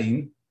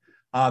offsetting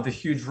the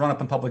huge run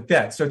up in public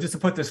debt. So just to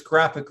put this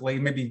graphically,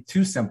 maybe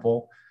too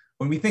simple,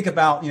 when we think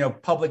about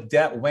public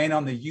debt weighing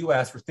on the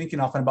U.S., we're thinking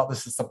often about the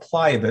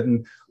supply of it.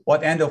 And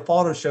what Ando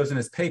Faldo shows in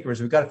his papers,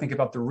 we've got to think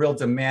about the real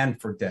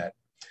demand for debt.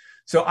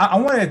 So I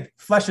want to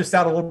flesh this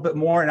out a little bit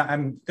more, and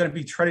I'm going to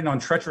be treading on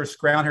treacherous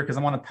ground here because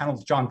I'm on a panel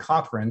with John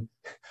Cochran.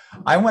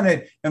 I want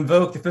to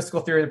invoke the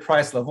fiscal theory of the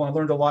price level. I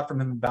learned a lot from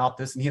him about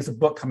this, and he has a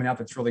book coming out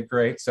that's really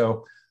great.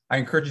 So I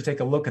encourage you to take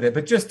a look at it.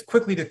 But just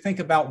quickly to think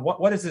about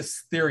what does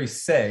this theory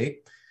say?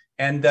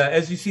 And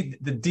as you see,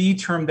 the D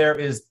term there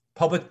is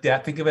public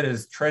debt. Think of it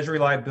as Treasury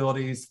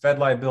liabilities, Fed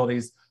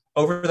liabilities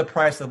over the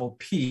price level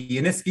P,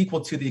 and it's equal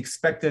to the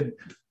expected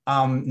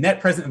net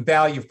present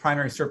value of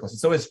primary surplus.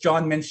 So as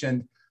John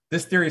mentioned,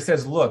 this theory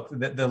says, look,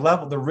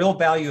 the real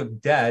value of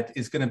debt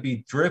is going to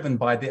be driven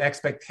by the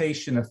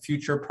expectation of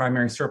future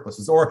primary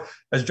surpluses. Or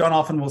as John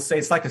often will say,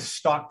 it's like a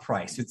stock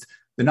price. It's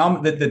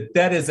the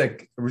debt is a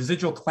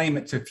residual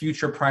claimant to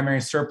future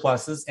primary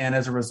surpluses. And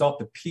as a result,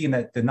 the P in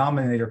that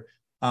denominator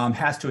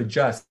has to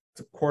adjust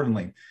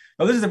accordingly.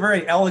 Now, this is a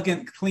very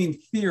elegant, clean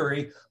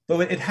theory,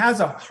 though it has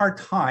a hard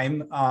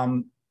time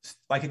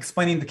like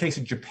explaining the case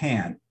of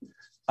Japan.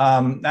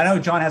 I know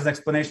John has an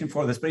explanation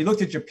for this, but he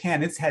looked at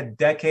Japan. It's had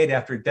decade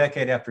after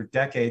decade after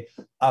decade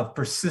of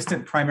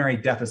persistent primary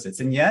deficits,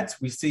 and yet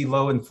we see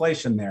low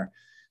inflation there.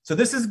 So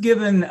this has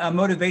given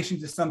motivation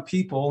to some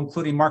people,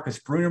 including Marcus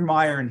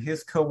Brunermeyer and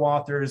his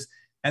co-authors,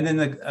 and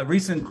then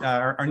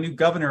our new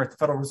governor at the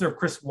Federal Reserve,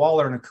 Chris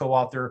Waller, and a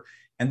co-author,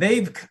 and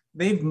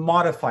they've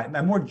modified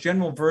a more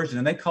general version,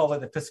 and they call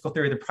it the fiscal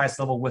theory of the price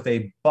level with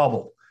a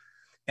bubble.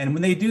 And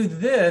when they do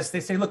this,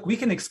 they say, look, we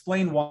can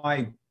explain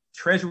why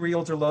Treasury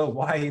yields are low,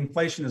 why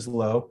inflation is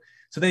low.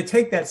 So they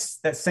take that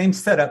same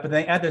setup and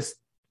they add this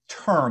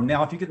term.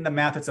 Now, if you get in the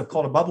math, it's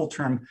called a bubble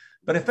term,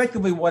 but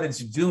effectively what it's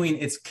doing,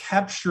 it's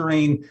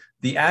capturing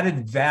the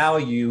added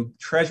value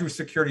Treasury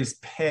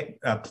securities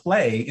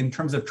play in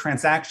terms of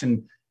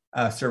transaction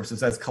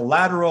services as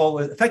collateral,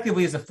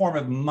 effectively as a form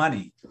of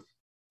money.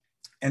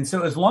 And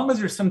so as long as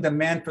there's some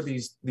demand for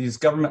these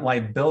government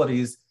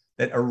liabilities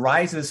that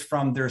arises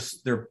from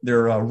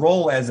their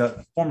role as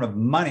a form of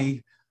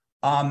money,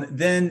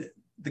 then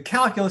the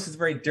calculus is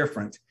very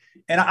different.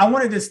 And I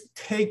want to just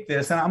take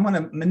this and I'm going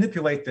to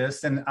manipulate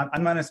this, and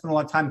I'm not going to spend a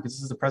lot of time because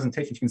this is a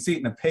presentation. You can see it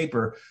in the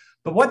paper.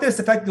 But what this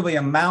effectively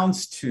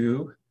amounts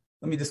to,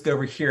 let me just go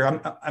over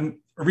here. I'm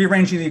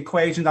rearranging the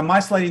equations. I'm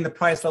isolating the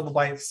price level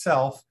by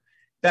itself.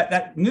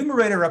 That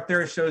numerator up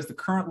there shows the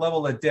current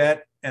level of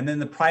debt, and then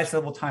the price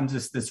level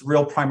times this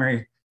real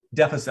primary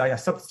deficit. I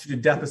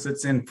substituted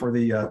deficits in for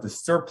the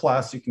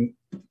surplus. You can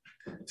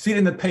see it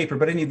in the paper,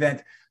 but in any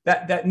event,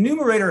 that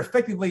numerator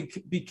effectively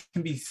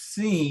can be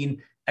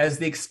seen as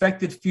the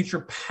expected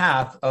future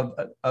path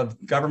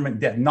of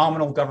government debt,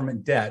 nominal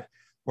government debt,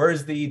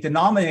 whereas the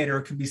denominator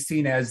can be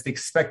seen as the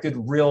expected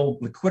real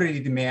liquidity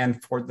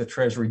demand for the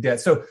Treasury debt.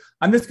 So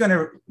I'm just going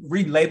to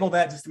relabel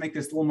that just to make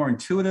this a little more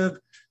intuitive.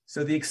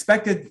 So the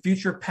expected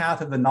future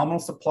path of the nominal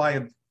supply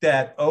of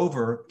debt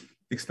over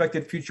the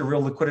expected future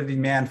real liquidity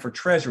demand for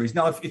Treasuries.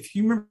 Now, if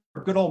you remember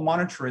good old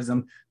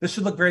monetarism, this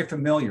should look very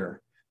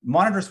familiar.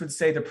 Monitors would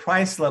say the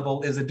price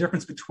level is a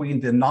difference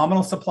between the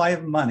nominal supply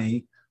of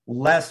money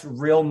less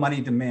real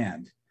money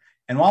demand.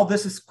 And while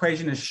this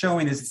equation is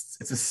showing it's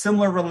a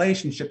similar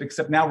relationship,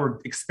 except now we're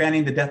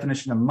expanding the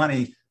definition of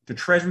money to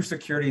Treasury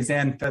securities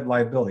and Fed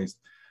liabilities.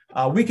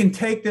 We can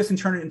take this and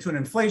turn it into an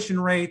inflation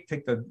rate,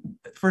 take the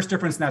first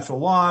difference natural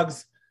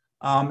logs.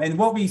 And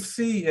what we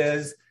see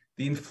is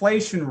the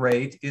inflation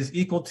rate is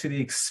equal to the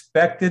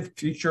expected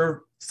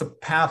future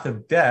path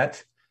of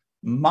debt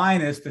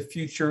minus the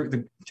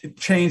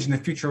change in the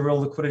future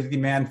real liquidity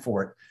demand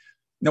for it.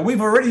 Now,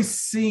 we've already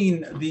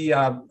seen the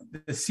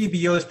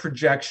CBO's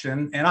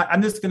projection, and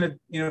I'm just going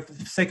to, for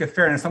the sake of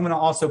fairness, I'm going to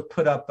also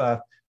put up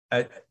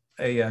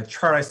a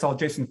chart I saw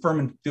Jason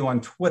Furman do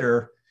on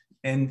Twitter,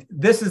 and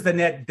this is the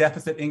net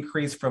deficit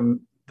increase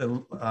from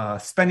the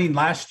spending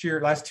last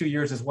 2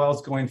 years, as well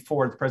as going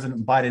forward,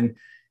 President Biden,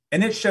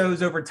 and it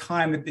shows over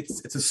time that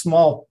it's a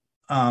small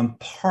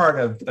part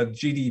of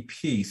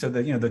GDP. So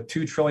the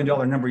 $2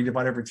 trillion number you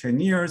divide over 10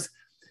 years,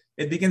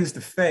 it begins to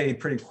fade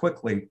pretty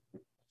quickly.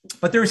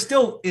 But there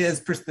still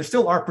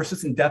are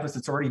persistent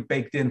deficits already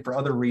baked in for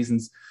other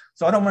reasons.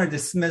 So I don't want to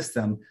dismiss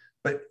them.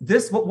 But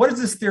what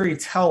does this theory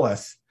tell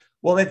us?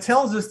 Well, it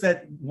tells us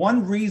that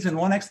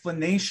one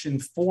explanation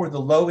for the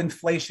low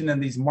inflation in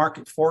these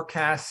market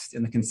forecasts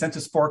and the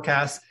consensus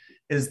forecasts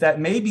is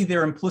that maybe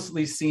they're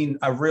implicitly seeing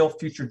a real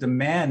future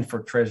demand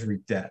for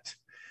Treasury debt.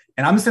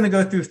 And I'm just going to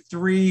go through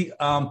three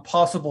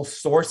possible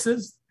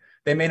sources.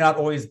 They may not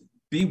always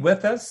be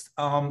with us,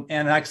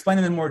 and I explain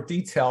them in more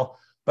detail.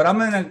 But I'm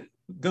going to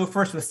go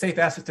first with safe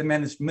asset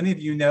demand. As many of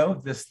you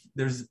know,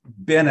 there's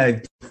been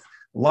a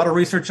lot of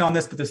research on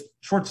this, but this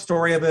short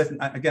story of it,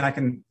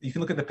 again, you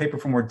can look at the paper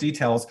for more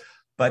details.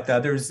 But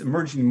there's the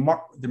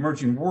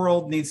emerging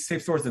world needs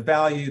safe stores of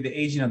value, the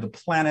aging of the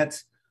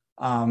planet,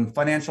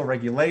 financial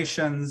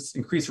regulations,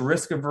 increased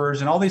risk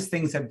aversion. All these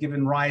things have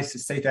given rise to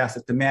safe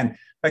asset demand.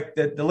 In fact,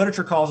 the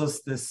literature calls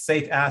us the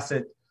safe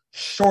asset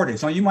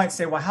shortage. Now you might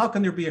say, well, how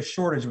can there be a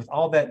shortage with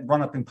all that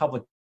run up in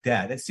public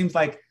debt? It seems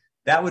like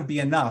that would be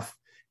enough.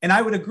 And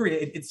I would agree.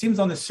 It seems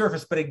on the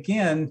surface, but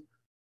again,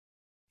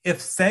 if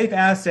safe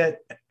asset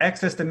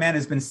excess demand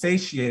has been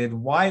satiated,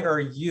 why are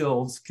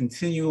yields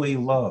continually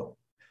low?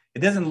 It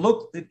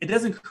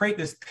doesn't create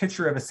this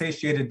picture of a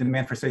satiated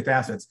demand for safe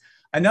assets.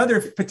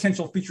 Another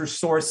potential future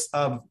source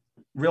of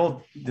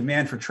real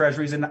demand for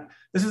treasuries, and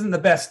this isn't the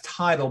best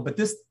title, but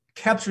this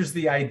captures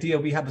the idea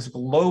we have this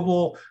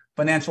global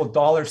financial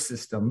dollar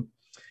system.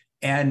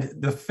 And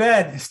the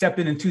Fed stepped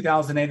in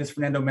 2008, as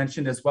Fernando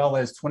mentioned, as well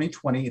as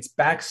 2020. It's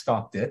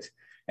backstopped it.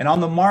 And on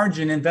the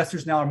margin,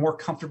 investors now are more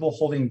comfortable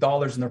holding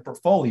dollars in their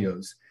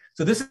portfolios.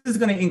 So this is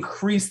going to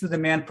increase the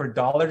demand for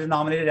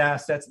dollar-denominated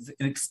assets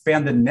and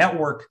expand the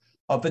network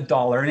of the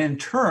dollar. And in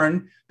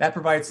turn, that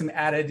provides some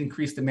added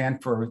increased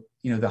demand for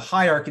the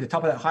hierarchy, the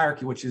top of that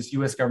hierarchy, which is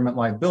U.S. government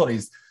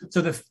liabilities.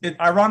 So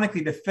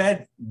ironically, the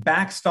Fed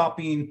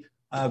backstopping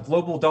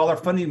global dollar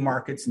funding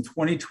markets in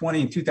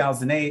 2020 and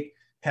 2008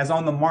 has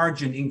on the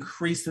margin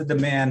increased the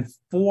demand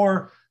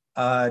for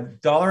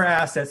dollar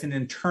assets and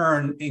in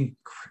turn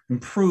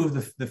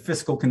improve the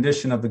fiscal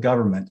condition of the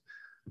government.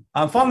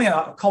 Finally,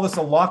 I'll call this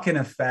a lock-in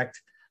effect.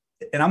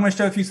 And I'm going to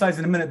show a few slides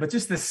in a minute, but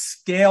just the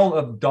scale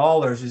of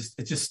dollars,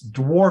 it just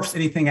dwarfs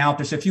anything out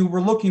there. So if you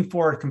were looking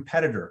for a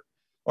competitor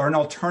or an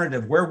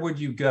alternative, where would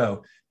you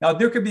go? Now,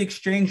 there could be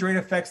exchange rate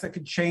effects that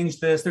could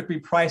change this. There could be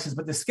prices,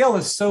 but the scale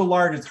is so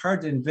large, it's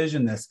hard to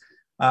envision this.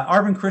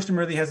 Arvind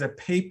Krishnamurthy has a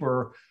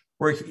paper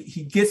where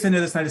he gets into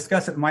this, and I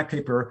discuss it in my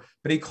paper,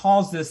 but he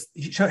calls this,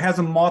 has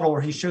a model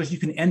where he shows you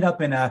can end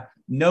up in a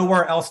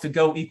nowhere else to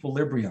go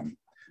equilibrium,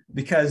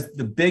 because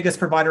the biggest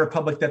provider of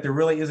public debt, there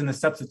really isn't a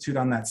substitute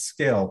on that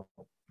scale.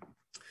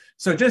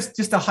 So just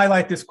to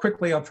highlight this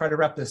quickly, I'll try to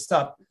wrap this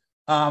up.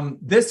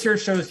 This here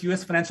shows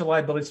U.S. financial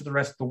liabilities to the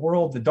rest of the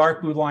world. The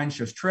dark blue line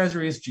shows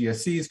treasuries,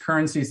 GSEs,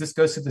 currencies. This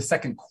goes to the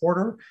second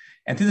quarter.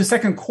 And through the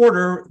second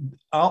quarter,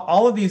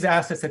 all of these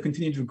assets have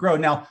continued to grow.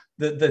 Now,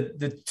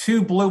 the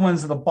two blue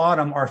ones at the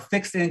bottom are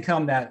fixed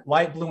income. That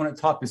light blue one at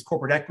the top is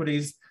corporate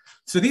equities.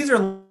 So these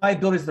are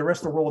liabilities the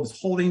rest of the world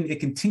is holding. It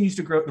continues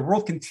to grow. The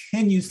world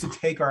continues to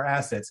take our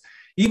assets.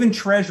 Even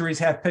treasuries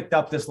have picked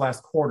up this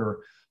last quarter.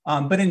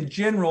 But in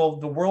general,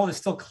 the world is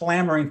still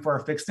clamoring for our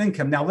fixed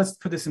income. Now, let's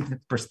put this in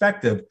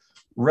perspective.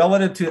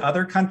 Relative to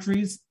other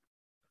countries,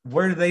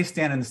 where do they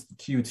stand in this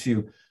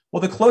Q2?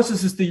 Well, the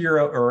closest is the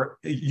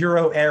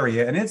euro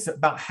area, and it's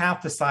about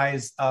half the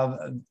size of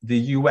the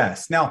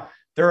US. Now,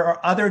 there are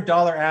other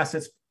dollar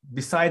assets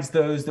besides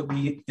those that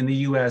we in the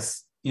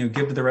US give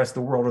to the rest of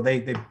the world, or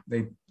they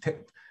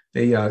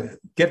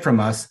get from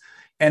us.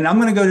 And I'm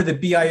going to go to the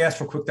BIS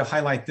real quick to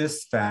highlight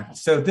this fact.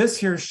 So this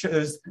here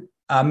shows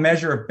a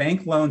measure of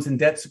bank loans and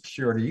debt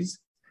securities.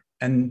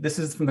 And this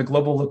is from the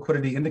Global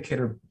Liquidity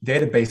Indicator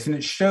database. And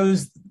it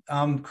shows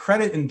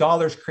credit in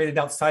dollars created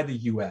outside the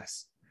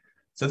US.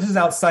 So this is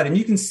outside. And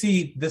you can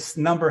see this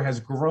number has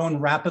grown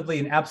rapidly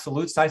in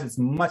absolute size. It's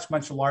much,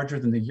 much larger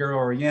than the euro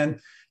or yen.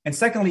 And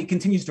secondly, it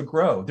continues to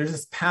grow. There's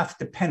this path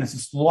dependence,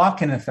 this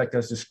lock-in effect I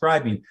was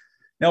describing.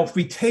 Now, if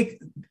we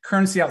take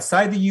currency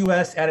outside the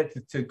US, add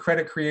it to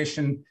credit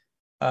creation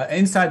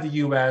inside the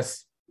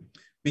US,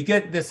 we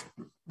get this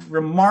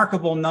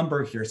remarkable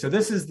number here. So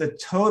this is the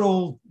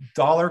total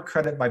dollar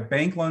credit by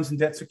bank loans and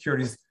debt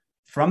securities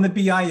from the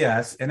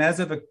BIS. And as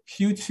of a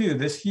Q2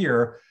 this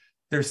year,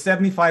 there's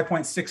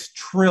 75.6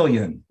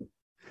 trillion.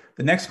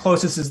 The next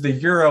closest is the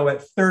euro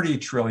at 30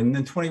 trillion, and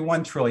then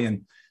 21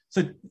 trillion.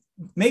 So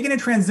making a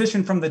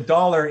transition from the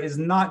dollar is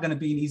not going to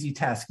be an easy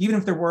task. Even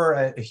if there were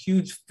a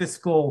huge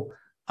fiscal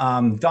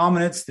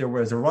dominance, there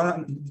was a run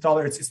on the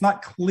dollar, it's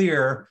not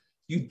clear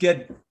you'd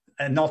get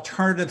an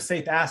alternative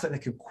safe asset that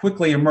could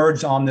quickly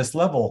emerge on this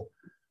level.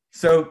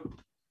 So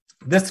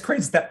this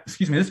creates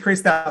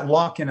that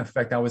lock-in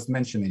effect I was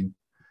mentioning.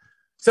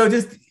 So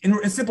just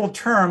in simple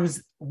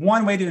terms,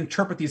 one way to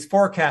interpret these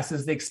forecasts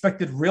is the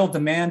expected real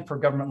demand for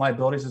government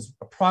liabilities is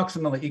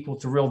approximately equal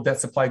to real debt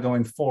supply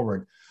going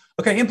forward.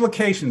 Okay,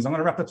 implications. I'm going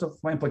to wrap up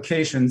with my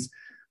implications.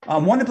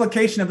 One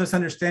implication of this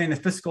understanding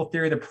of fiscal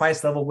theory, the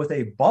price level with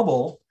a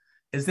bubble,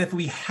 is that if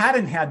we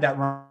hadn't had that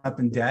run up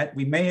in debt,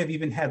 we may have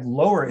even had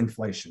lower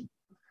inflation.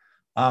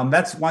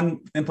 That's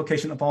one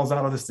implication that falls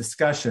out of this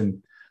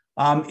discussion.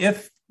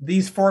 If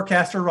these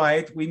forecasts are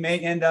right, we may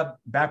end up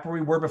back where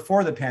we were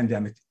before the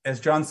pandemic. As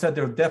John said,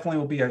 there definitely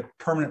will be a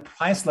permanent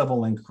price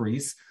level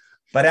increase.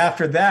 But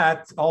after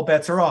that, all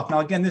bets are off. Now,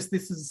 again, this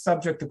is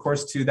subject, of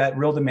course, to that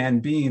real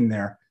demand being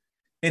there.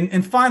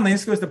 And finally,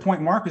 this goes to the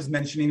point Mark was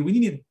mentioning, we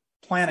need to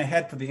plan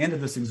ahead for the end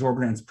of this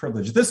exorbitance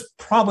privilege. This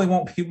probably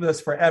won't be with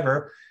us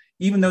forever,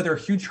 even though there are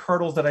huge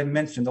hurdles that I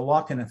mentioned, the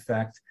lock-in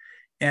effect.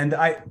 And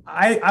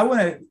I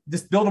want to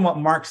just build on what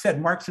Mark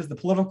said. Mark says the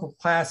political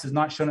class has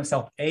not shown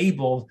itself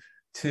able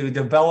to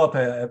develop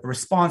a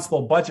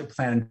responsible budget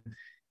plan.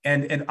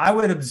 And I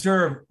would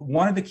observe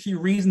one of the key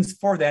reasons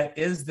for that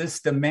is this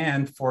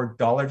demand for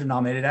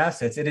dollar-denominated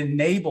assets. It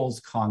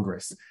enables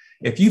Congress.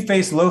 If you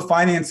face low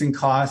financing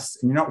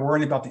costs and you're not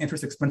worrying about the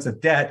interest expense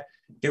of debt,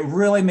 it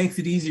really makes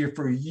it easier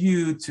for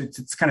you to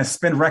kind of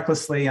spend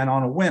recklessly and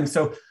on a whim.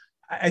 So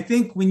I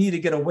think we need to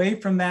get away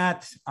from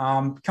that,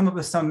 come up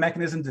with some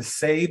mechanism to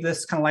save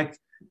this, kind of like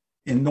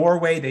in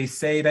Norway, they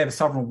say they have a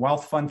sovereign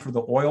wealth fund for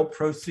the oil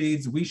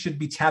proceeds. We should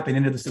be tapping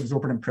into this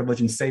exorbitant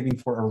privilege and saving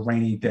for a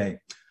rainy day.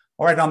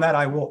 All right, on that,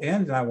 I will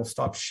end and I will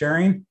stop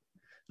sharing.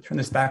 Turn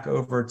this back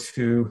over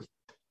to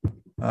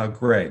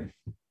Greg.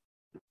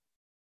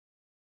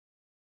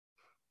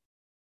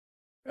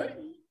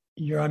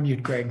 You're on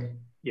mute, Greg.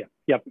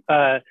 Yep.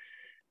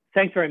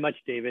 Thanks very much,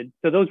 David.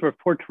 So those were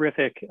 4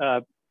 terrific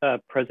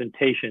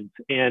presentations.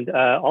 And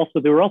also,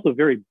 they were also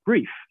very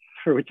brief,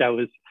 for which I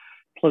was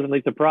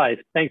pleasantly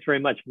surprised. Thanks very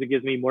much. It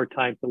gives me more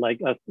time to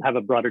us have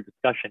a broader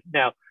discussion.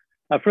 Now,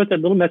 first, a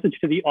little message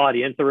to the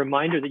audience, a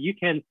reminder that you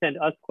can send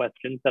us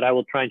questions that I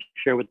will try and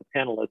share with the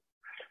panelists.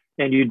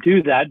 And you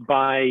do that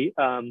by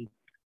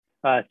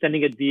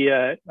sending it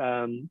via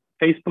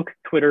Facebook,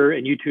 Twitter,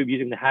 and YouTube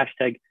using the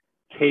hashtag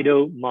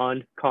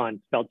CatoMonCon,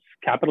 spelled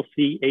capital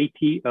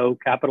C-A-T-O,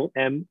 capital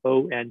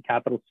M-O-N,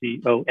 capital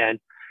C-O-N.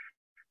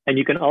 And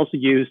you can also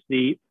use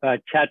the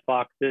chat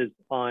boxes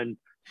on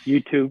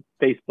YouTube,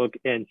 Facebook,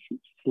 and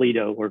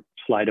Slido, or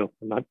Slido.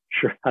 I'm not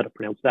sure how to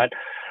pronounce that.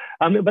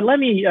 But let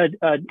me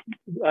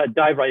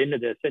dive right into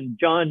this. And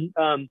John,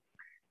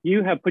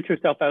 you have put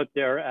yourself out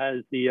there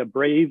as the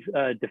brave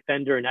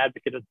defender and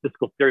advocate of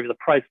fiscal theory of the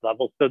price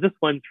level. So this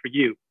one's for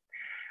you.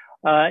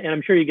 And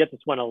I'm sure you get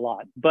this one a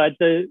lot. But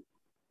the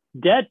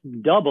debt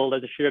doubled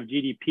as a share of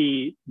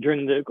GDP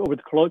over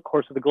the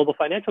course of the global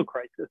financial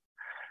crisis.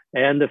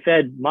 And the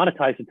Fed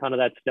monetized a ton of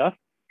that stuff.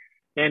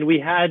 And we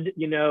had,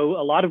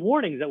 a lot of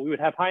warnings that we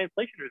would have high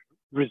inflation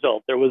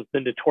result. There was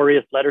the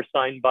notorious letter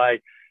signed by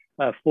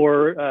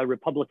 4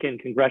 Republican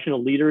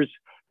congressional leaders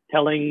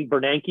telling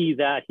Bernanke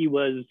that he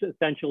was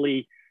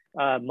essentially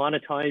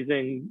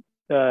monetizing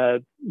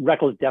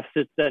reckless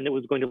deficits and it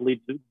was going to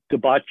lead to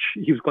debauch.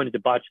 He was going to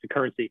debauch the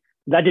currency.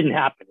 That didn't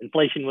happen.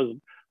 Inflation was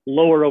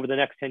lower over the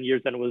next 10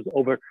 years than it was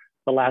over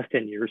the last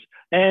 10 years.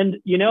 And,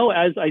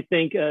 as I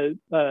think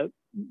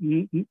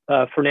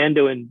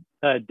Fernando and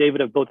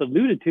David have both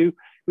alluded to,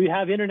 we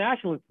have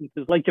international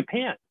instances like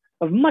Japan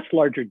of much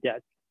larger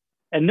debts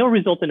and no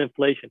result in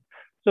inflation.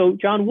 So,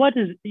 John,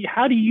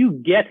 how do you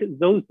get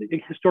those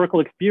historical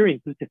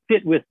experiences to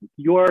fit with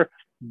your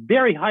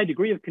very high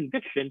degree of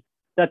conviction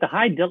that the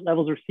high debt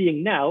levels we're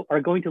seeing now are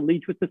going to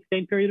lead to a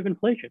sustained period of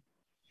inflation?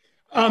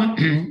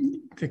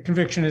 The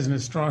conviction isn't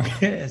as strong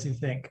as you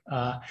think.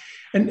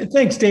 And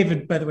thanks,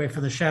 David, by the way,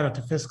 for the shout out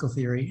to fiscal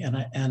theory.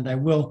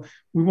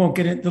 We won't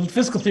get it. The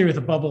fiscal theory of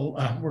the bubble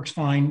works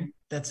fine.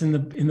 That's in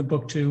the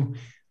book too.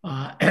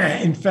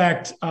 In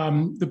fact,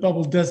 the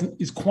bubble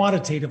is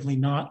quantitatively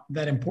not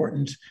that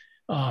important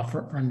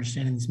for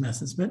understanding these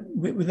methods. But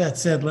with that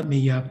said, let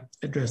me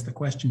address the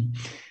question.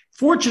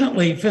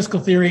 Fortunately,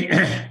 fiscal theory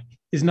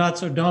is not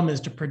so dumb as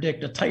to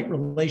predict a tight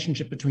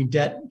relationship between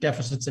debt,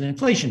 deficits, and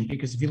inflation,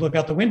 because if you look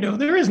out the window,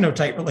 there is no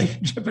tight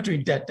relationship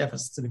between debt,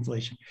 deficits, and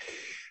inflation.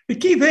 The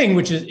key thing,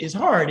 which is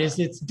hard, is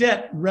it's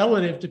debt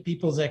relative to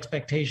people's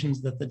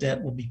expectations that the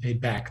debt will be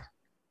paid back.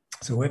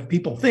 So if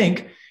people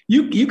think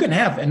you can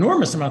have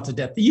enormous amounts of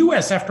debt, the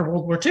US after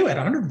World War II had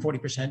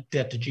 140%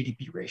 debt to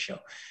GDP ratio,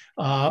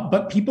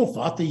 but people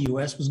thought the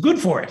US was good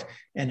for it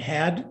and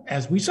had,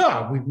 as we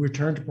saw, we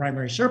returned to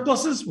primary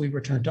surpluses, we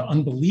returned to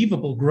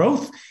unbelievable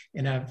growth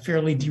in a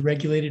fairly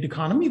deregulated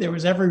economy. There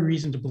was every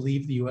reason to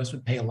believe the US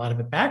would pay a lot of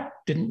it back,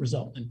 didn't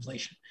result in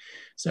inflation.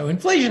 So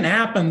inflation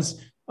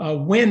happens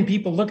when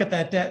people look at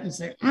that debt and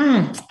say,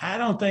 I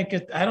don't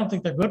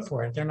think they're good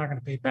for it. They're not going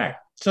to pay it back.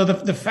 So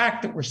the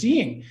fact that we're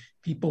seeing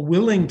people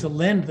willing to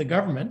lend the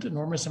government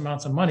enormous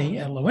amounts of money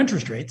at low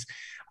interest rates,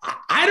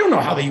 I don't know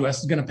how the U.S.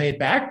 is going to pay it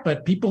back,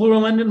 but people who are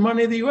lending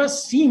money to the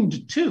U.S.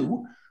 seemed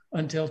to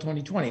until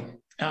 2020.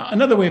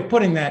 Another way of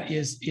putting that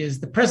is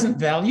the present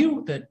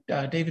value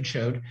that David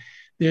showed.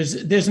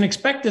 There's an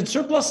expected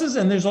surpluses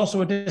and there's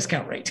also a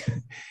discount rate.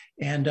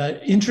 And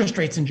interest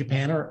rates in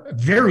Japan are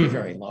very,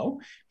 very low.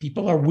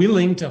 People are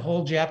willing to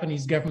hold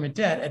Japanese government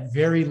debt at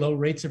very low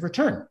rates of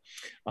return.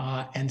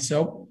 And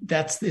so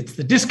it's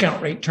the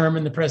discount rate term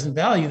in the present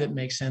value that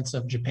makes sense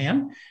of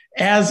Japan,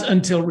 as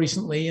until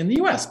recently in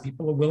the US.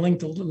 People are willing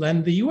to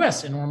lend the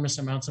US enormous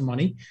amounts of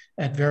money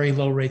at very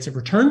low rates of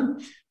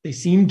return. They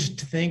seemed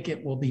to think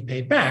it will be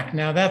paid back.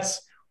 Now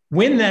that's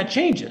when that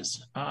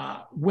changes,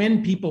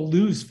 when people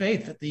lose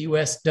faith that the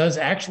US does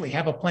actually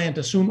have a plan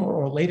to sooner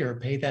or later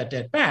pay that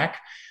debt back,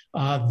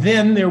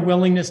 then their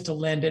willingness to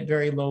lend at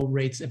very low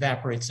rates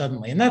evaporates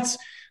suddenly. And that's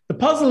the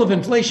puzzle of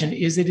inflation,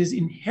 is it is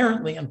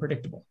inherently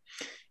unpredictable.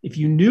 If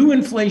you knew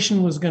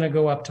inflation was going to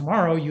go up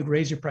tomorrow, you'd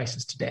raise your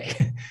prices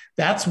today.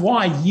 That's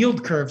why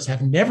yield curves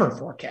have never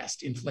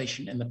forecast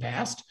inflation in the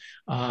past.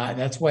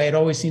 That's why it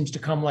always seems to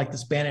come like the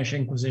Spanish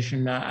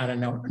Inquisition out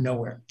of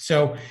nowhere.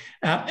 So,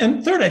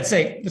 and third, I'd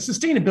say the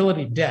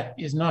sustainability of debt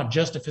is not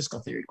just a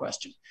fiscal theory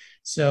question.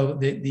 So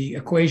the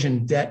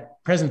equation debt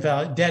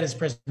is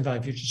present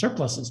value, future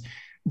surpluses,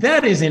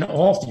 that is in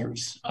all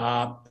theories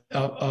of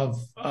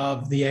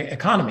the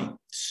economy.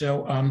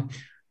 So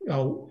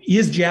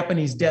Is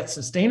Japanese debt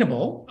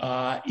sustainable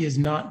is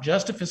not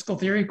just a fiscal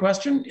theory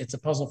question. It's a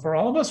puzzle for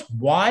all of us.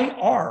 Why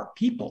are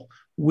people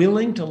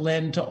willing to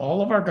lend to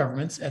all of our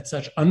governments at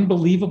such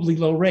unbelievably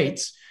low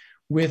rates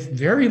with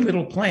very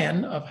little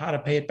plan of how to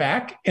pay it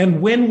back?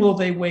 And when will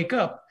they wake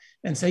up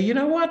and say, you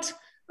know what?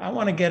 I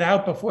want to get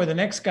out before the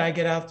next guy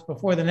gets out,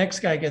 before the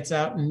next guy gets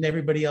out, and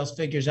everybody else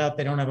figures out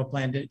they don't have a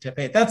plan to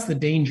pay it. That's the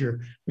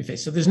danger we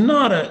face. So there's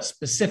not a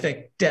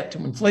specific debt to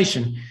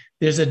inflation.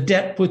 There's a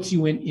debt puts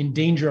you in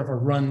danger of a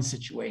run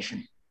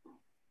situation.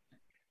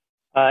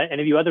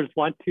 Any of you others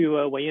want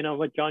to weigh in on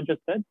what John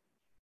just said?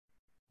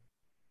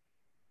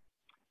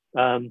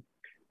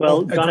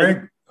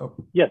 Greg,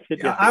 yes.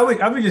 I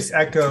would just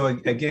echo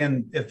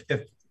again,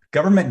 if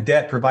government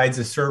debt provides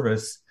a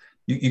service,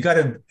 you got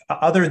to,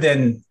 other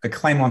than a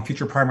claim on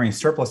future primary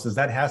surpluses,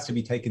 that has to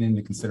be taken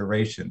into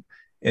consideration.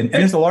 And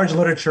there's a large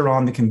literature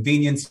on the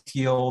convenience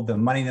yield, the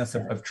moneyness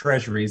of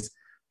treasuries.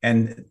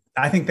 And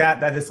I think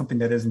that is something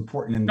that is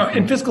important.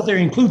 And fiscal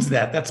theory includes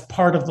that. That's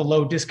part of the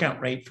low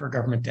discount rate for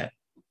government debt.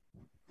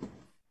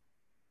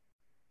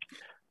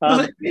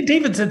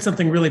 David said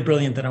something really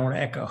brilliant that I want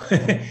to echo.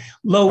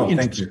 Low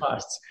interest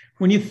costs.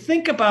 When you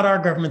think about our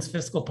government's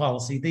fiscal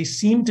policy, they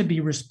seem to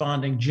be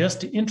responding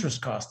just to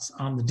interest costs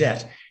on the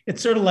debt.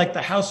 It's sort of like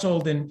the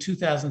household in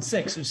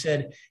 2006 who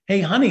said,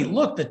 hey, honey,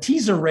 look, the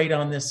teaser rate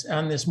on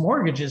this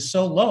mortgage is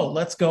so low.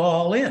 Let's go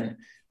all in.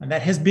 And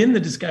that has been the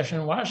discussion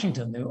in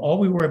Washington. All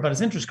we worry about is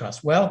interest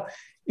costs. Well,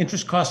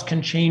 interest costs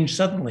can change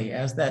suddenly,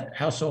 as that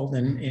household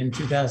in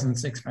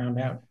 2006 found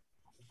out.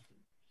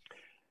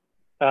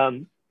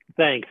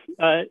 Thanks.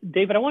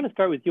 David, I want to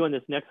start with you on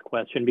this next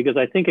question, because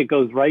I think it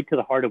goes right to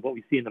the heart of what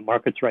we see in the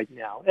markets right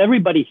now.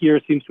 Everybody here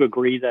seems to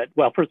agree that,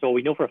 well, first of all,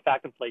 we know for a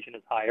fact inflation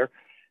is higher.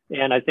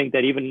 And I think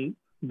that even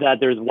that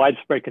there's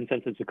widespread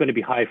consensus it's going to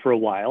be high for a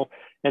while,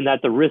 and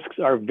that the risks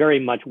are very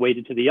much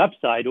weighted to the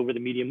upside over the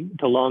medium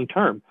to long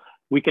term.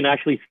 We can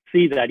actually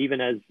see that, even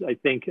as I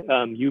think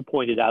you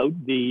pointed out,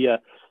 the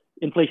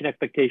inflation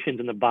expectations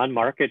in the bond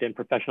market and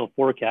professional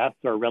forecasts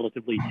are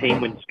relatively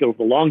tame when it's over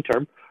the long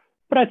term.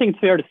 But I think it's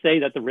fair to say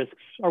that the risks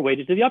are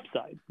weighted to the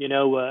upside. You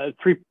know,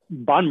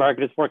 bond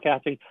market is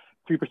forecasting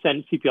 3%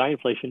 CPI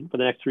inflation for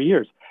the next 3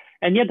 years.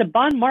 And yet the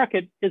bond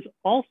market is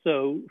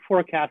also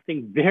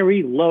forecasting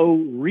very low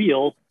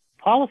real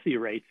policy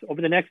rates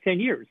over the next 10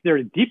 years.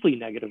 They're deeply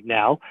negative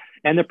now,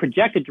 and they're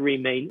projected to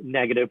remain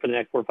negative for the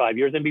next 4 or 5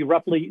 years and be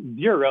roughly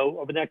zero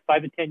over the next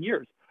 5 to 10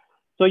 years.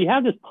 So you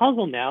have this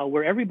puzzle now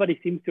where everybody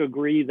seems to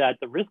agree that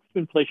the risks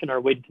of inflation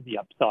are weighted to the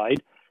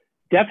upside.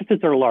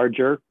 Deficits are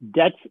larger,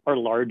 debts are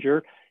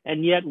larger,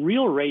 and yet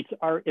real rates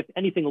are, if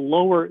anything,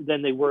 lower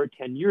than they were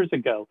 10 years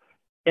ago.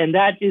 And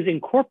that is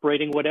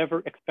incorporating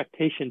whatever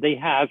expectation they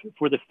have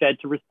for the Fed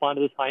to respond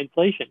to this high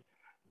inflation.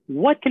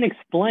 What can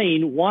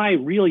explain why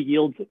real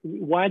yields, is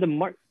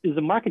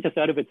the market just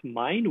out of its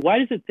mind? Why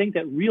does it think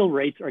that real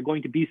rates are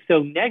going to be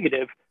so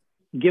negative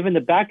given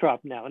the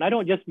backdrop now? And I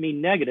don't just mean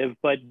negative,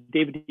 but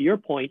David, to your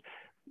point,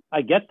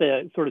 I get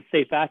the sort of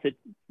safe asset,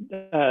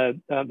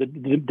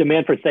 the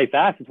demand for safe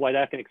assets, why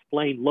that can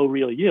explain low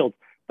real yields,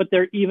 but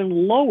they're even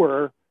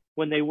lower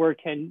when they were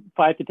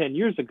 5 to 10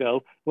 years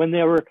ago, when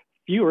there were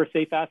fewer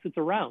safe assets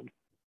around.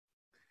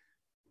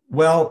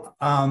 Well,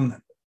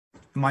 am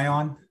I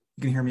on?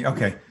 You can hear me?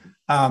 Okay.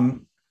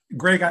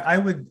 Greg, I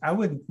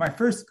would, my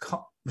first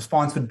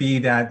response would be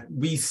that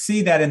we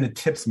see that in the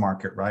TIPS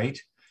market, right?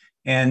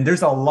 And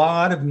there's a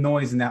lot of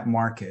noise in that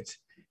market.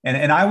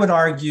 And I would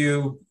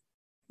argue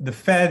the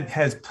Fed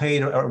has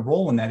played a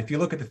role in that. If you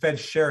look at the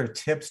Fed's share of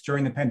TIPS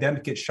during the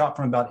pandemic, it shot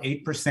from about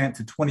 8%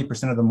 to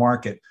 20% of the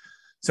market.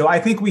 So I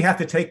think we have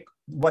to take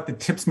what the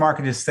TIPS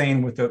market is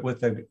saying with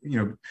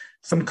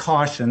some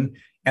caution.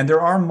 And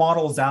there are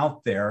models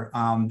out there.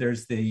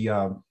 There's the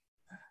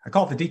I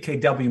call it the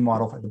DKW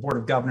model for the Board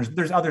of Governors, but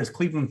there's others.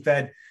 Cleveland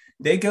Fed,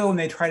 they go and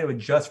they try to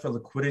adjust for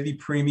liquidity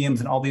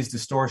premiums and all these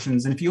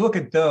distortions. And if you look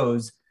at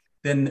those,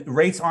 then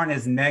rates aren't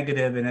as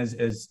negative and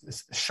as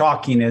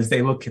shocking as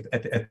they look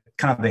at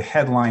kind of the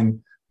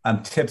headline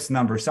TIPS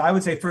number. So I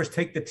would say first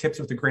take the TIPS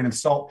with a grain of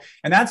salt.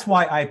 And that's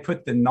why I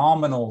put the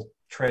nominal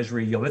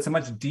Treasury yield. It's a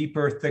much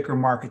deeper, thicker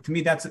market. To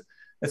me, that's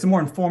a more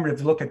informative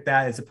to look at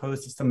that as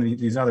opposed to some of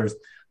these others.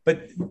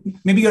 But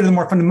maybe go to the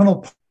more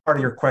fundamental part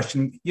of your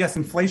question. Yes,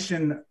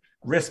 inflation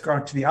risk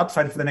are to the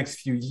upside for the next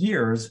few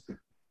years.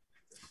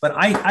 But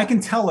I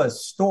can tell a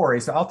story.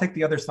 So I'll take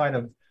the other side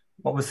of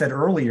what was said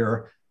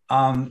earlier.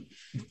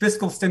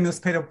 Fiscal stimulus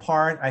played a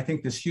part. I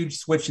think this huge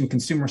switch in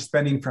consumer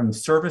spending from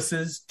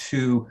services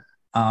to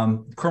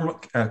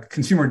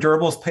consumer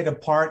durables played a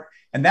part.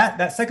 And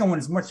that second one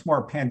is much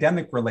more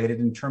pandemic related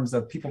in terms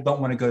of people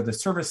don't want to go to the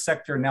service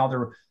sector. Now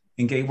they're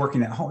engaged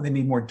working at home. They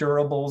need more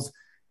durables.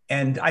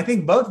 And I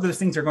think both of those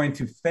things are going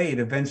to fade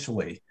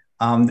eventually.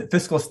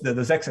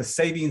 Those excess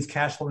savings,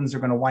 cash holdings are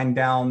going to wind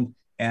down,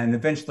 and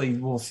eventually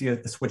we'll see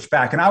a switch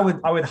back. And I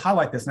would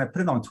highlight this, and I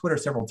put it on Twitter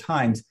several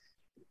times.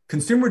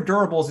 Consumer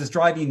durables is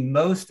driving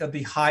most of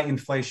the high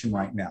inflation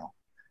right now,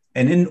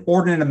 an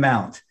inordinate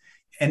amount.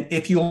 And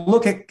if you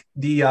look at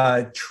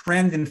the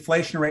trend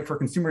inflation rate for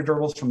consumer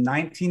durables from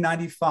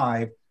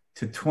 1995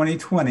 to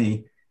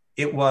 2020,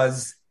 it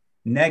was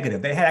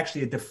negative. They had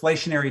actually a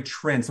deflationary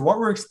trend. So what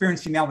we're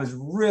experiencing now is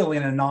really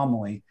an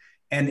anomaly.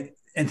 And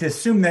to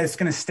assume that it's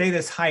going to stay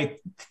this high,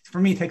 for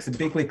me, takes a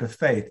big leap of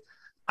faith.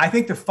 I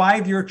think the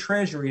 5-year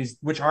treasuries,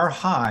 which are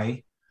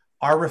high,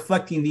 are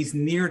reflecting these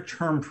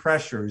near-term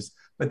pressures.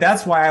 But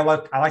that's why I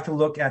like to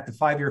look at the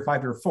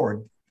 5-year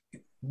forward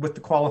with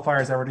the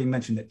qualifiers I already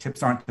mentioned, that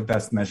tips aren't the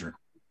best measure.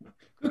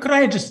 Could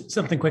I add just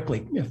something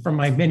quickly from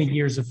my many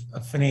years of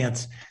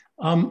finance?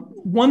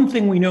 One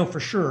thing we know for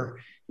sure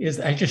is,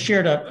 I just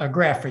shared a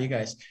graph for you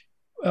guys.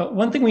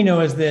 One thing we know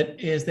is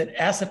that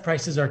asset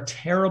prices are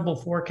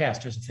terrible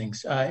forecasters of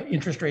things,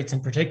 interest rates in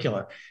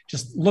particular.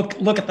 Just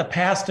look at the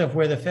past of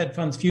where the Fed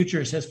funds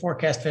futures has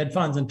forecast Fed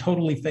funds and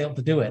totally failed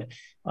to do it.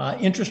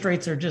 Interest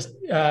rates are just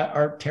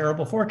are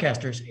terrible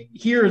forecasters.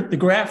 Here, the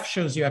graph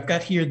shows you, I've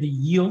got here the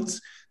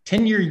yields,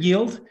 10-year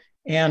yield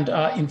and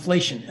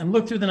inflation. And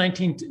look through the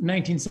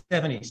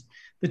 1970s.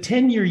 The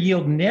 10-year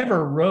yield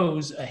never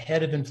rose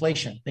ahead of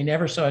inflation. They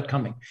never saw it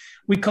coming.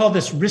 We call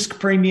this risk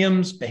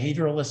premiums.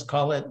 Behavioralists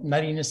call it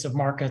nuttiness of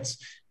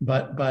markets.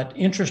 But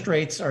interest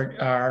rates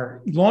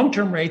are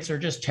long-term rates are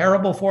just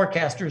terrible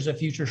forecasters of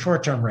future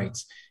short-term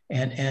rates.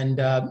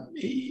 And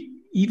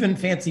even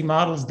fancy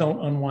models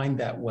don't unwind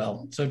that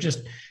well. So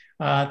just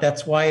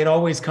that's why it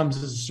always comes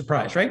as a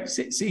surprise, right?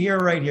 See here,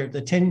 right here,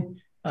 the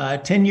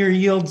 10-year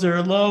yields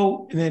are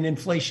low, and then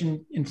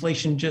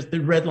inflation just, the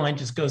red line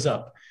just goes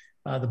up.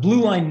 The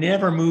blue line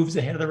never moves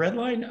ahead of the red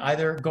line,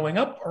 either going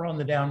up or on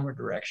the downward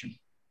direction.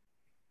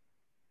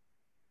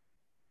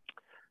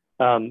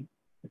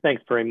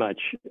 Thanks very much.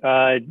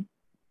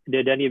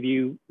 Did any of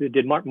you,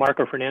 did Mark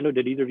or Fernando,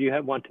 did either of you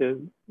want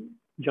to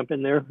jump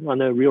in there on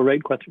the real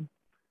rate question?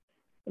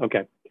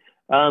 Okay.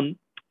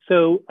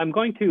 So I'm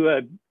going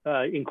to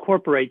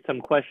incorporate some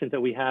questions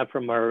that we have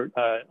from our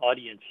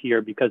audience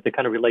here, because they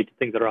kind of relate to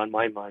things that are on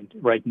my mind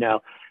right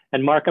now.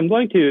 And Mark, I'm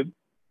going to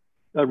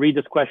read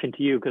this question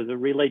to you because it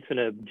relates in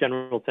a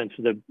general sense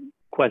to the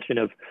question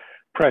of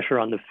pressure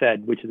on the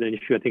Fed, which is an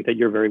issue I think that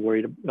you're very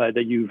worried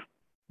that you've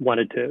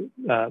wanted to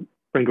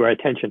bring to our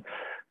attention.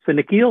 So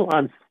Nikhil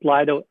on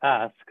Slido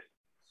asks,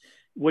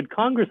 would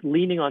Congress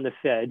leaning on the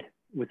Fed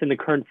within the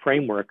current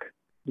framework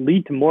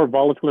lead to more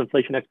volatile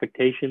inflation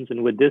expectations,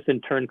 and would this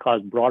in turn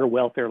cause broader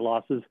welfare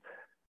losses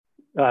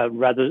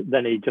rather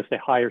than just a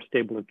higher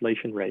stable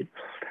inflation rate?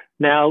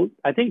 Now,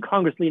 I think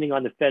Congress leaning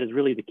on the Fed is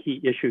really the key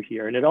issue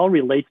here, and it all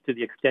relates to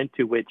the extent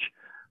to which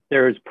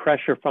there is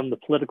pressure from the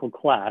political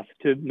class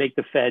to make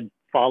the Fed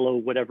follow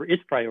whatever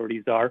its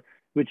priorities are,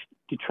 which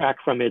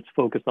detract from its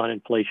focus on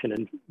inflation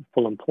and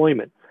full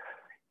employment.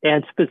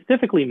 And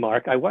specifically,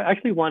 Mark, I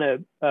actually want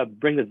to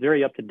bring this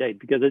very up to date,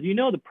 because as you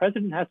know, the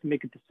president has to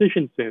make a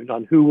decision soon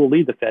on who will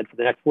lead the Fed for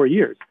the next 4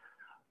 years.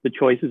 The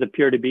choices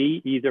appear to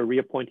be either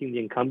reappointing the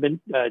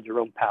incumbent,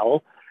 Jerome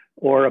Powell,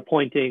 or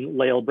appointing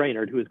Lael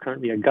Brainard, who is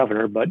currently a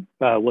governor, but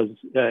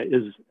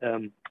is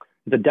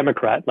a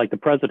Democrat like the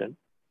president.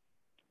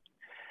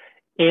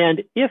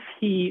 And if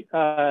he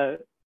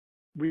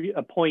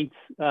reappoints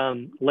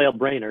Lael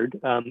Brainard,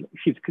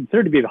 she's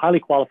considered to be a highly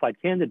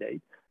qualified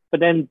candidate,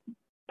 but then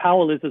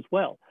Powell is as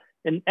well.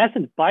 In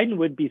essence, Biden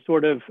would be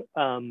sort of,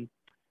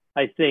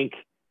 I think,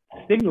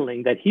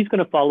 signaling that he's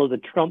going to follow the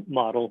Trump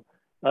model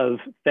of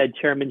Fed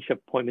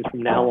chairmanship appointments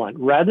from now on,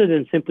 rather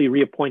than simply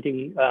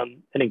reappointing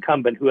an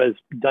incumbent who has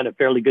done a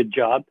fairly good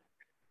job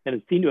and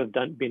is seen to have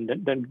done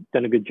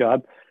a good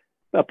job.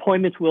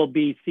 Appointments will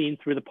be seen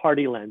through the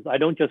party lens. I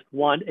don't just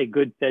want a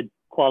good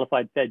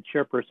qualified Fed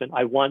chairperson.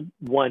 I want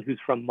one who's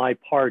from my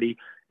party,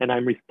 and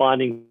I'm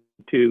responding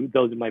to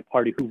those in my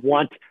party who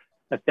want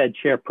a Fed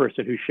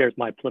chairperson who shares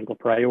my political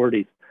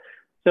priorities.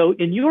 So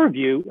in your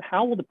view,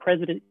 how will the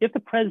president, if the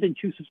president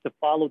chooses to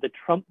follow the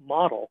Trump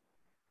model,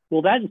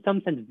 will that in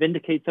some sense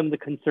vindicate some of the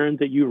concerns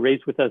that you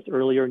raised with us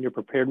earlier in your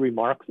prepared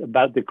remarks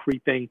about the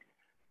creeping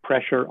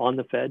pressure on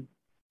the Fed?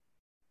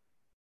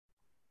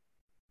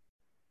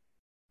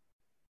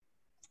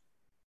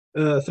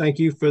 Thank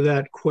you for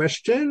that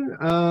question.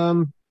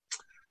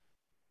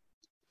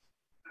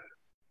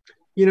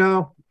 You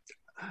know,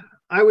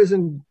 I was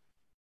in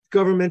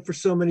government for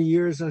so many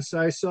years, and so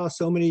I saw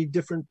so many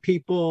different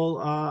people.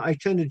 I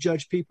tend to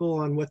judge people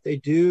on what they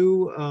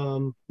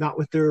do, not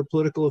what their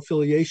political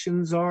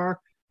affiliations are.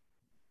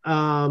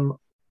 You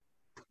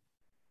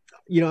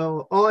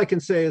know, all I can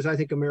say is I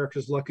think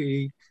America's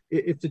lucky.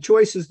 If the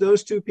choice is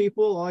those two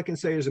people, all I can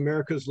say is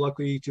America's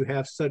lucky to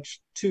have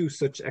such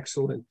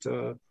excellent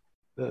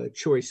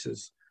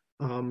choices.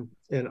 And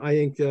I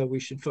think we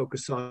should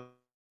focus on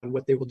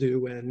what they will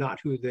do and not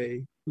who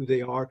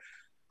they are.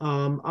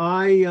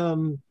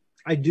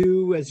 I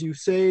do, as you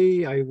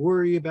say, I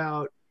worry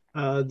about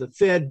the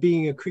Fed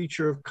being a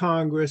creature of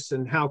Congress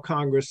and how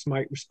Congress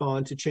might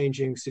respond to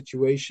changing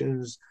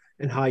situations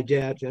and high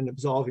debt and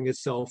absolving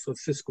itself of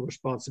fiscal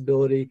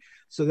responsibility.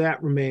 So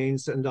that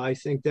remains, and I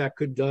think that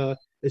could,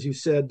 as you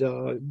said,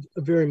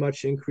 very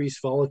much increase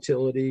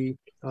volatility.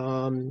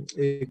 And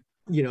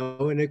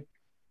it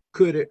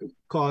could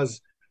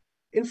cause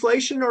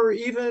inflation or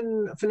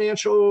even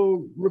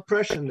financial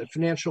repression. That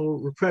financial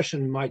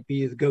repression might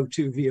be the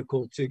go-to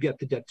vehicle to get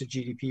the debt to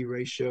GDP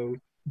ratio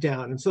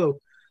down. And so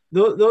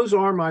those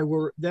are my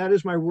worry. That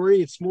is my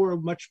worry. It's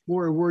much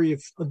more a worry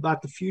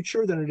about the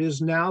future than it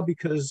is now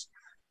because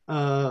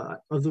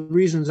of the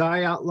reasons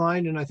I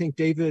outlined, and I think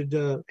David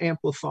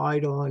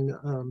amplified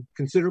on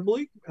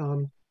considerably.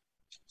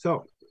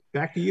 So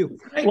back to you.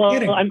 Well,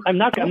 I'm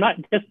not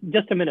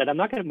just a minute. I'm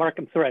not going to, Mark,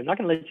 I'm sorry. I'm not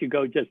going to let you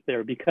go just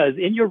there because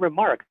in your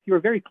remarks, you were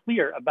very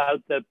clear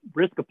about the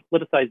risk of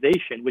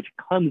politicization, which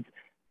comes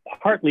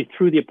partly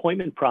through the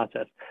appointment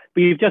process.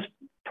 But you've just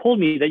told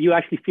me that you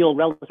actually feel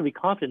relatively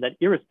confident that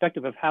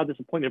irrespective of how this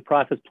appointment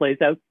process plays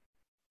out,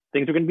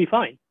 things are going to be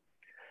fine.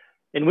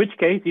 In which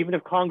case, even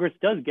if Congress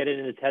does get it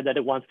in its head that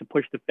it wants to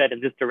push the Fed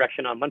in this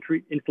direction on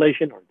monetary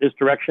inflation or this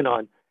direction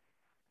on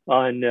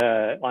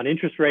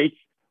interest rates,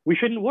 we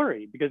shouldn't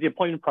worry because the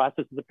appointment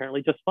process is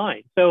apparently just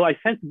fine. So I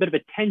sense a bit of a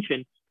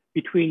tension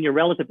between your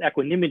relative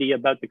equanimity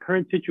about the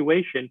current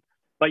situation,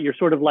 but your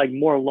sort of like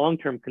more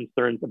long-term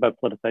concerns about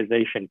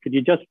politicization. Could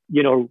you just,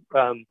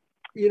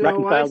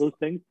 reconcile those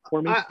things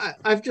for me?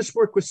 I've just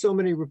worked with so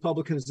many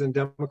Republicans and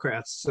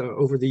Democrats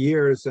over the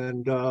years,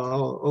 and a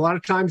lot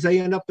of times they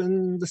end up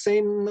in the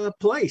same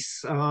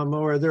place,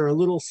 or they're a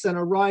little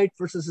center right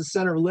versus a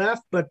center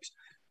left, but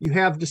you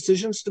have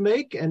decisions to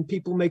make and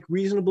people make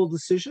reasonable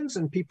decisions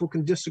and people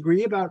can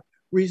disagree about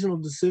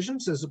reasonable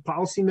decisions. As a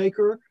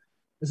policymaker,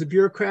 as a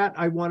bureaucrat,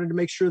 I wanted to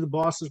make sure the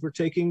bosses were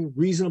taking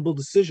reasonable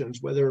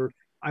decisions, whether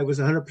I was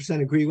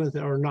 100% agree with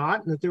it or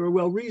not, and that they were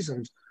well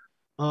reasoned.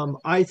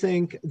 I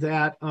think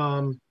that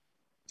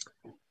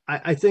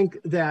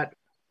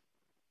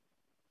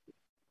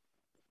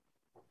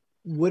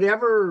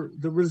whatever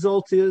the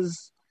result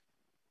is,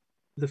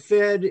 the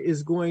Fed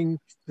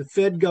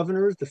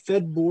governor, the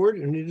Fed board,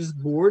 and it is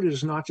board, it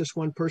is not just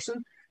one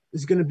person,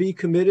 is going to be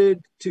committed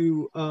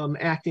to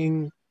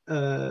acting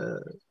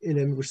in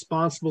a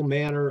responsible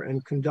manner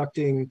and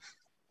conducting,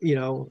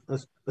 a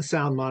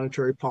sound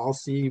monetary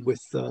policy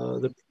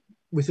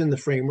within the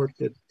framework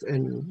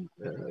and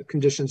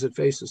conditions it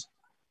faces.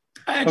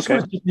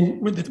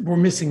 We're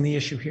missing the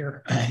issue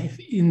here.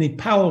 In the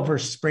Powell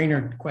versus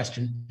Brainerd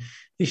question,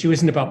 the issue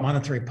isn't about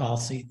monetary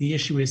policy. The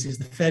issue is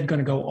the Fed going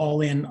to go all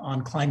in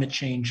on climate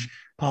change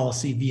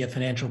policy via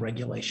financial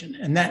regulation?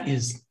 And that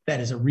is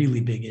a really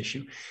big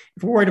issue.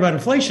 If we're worried about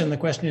inflation, the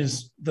question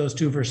is those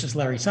two versus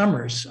Larry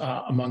Summers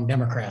among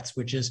Democrats,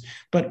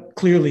 but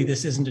clearly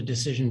this isn't a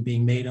decision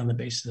being made on the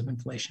basis of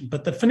inflation.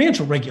 But the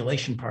financial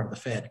regulation part of the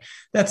Fed,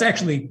 that's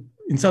actually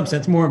in some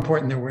sense more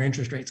important than where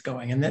interest rates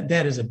going. And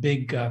that is a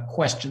big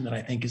question that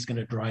I think is going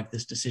to drive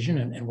this decision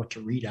and what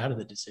to read out of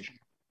the decision.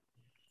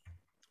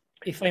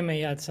 If I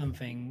may add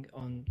something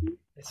on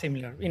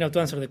similar, to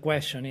answer the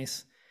question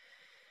is,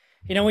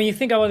 when you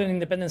think about an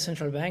independent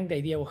central bank, the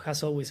idea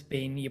has always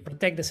been you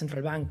protect the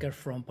central banker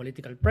from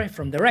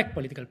direct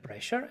political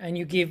pressure, and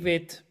you give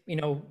it,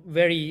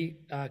 very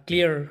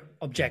clear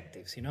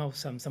objectives,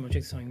 some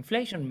objectives on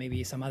inflation,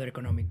 maybe some other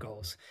economic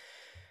goals.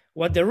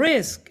 What the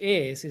risk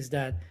is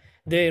that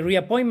the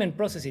reappointment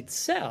process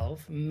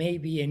itself may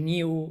be a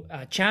new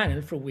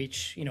channel for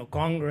which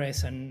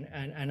Congress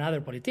and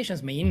other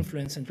politicians may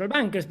influence central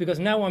bankers, because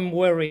now I'm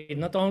worried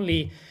not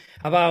only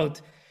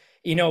about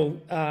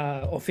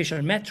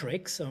official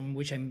metrics on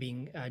which I'm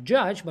being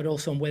judged, but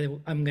also on whether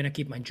I'm going to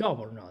keep my job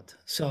or not.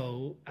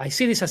 So I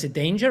see this as a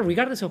danger,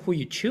 regardless of who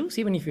you choose,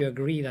 even if you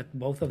agree that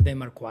both of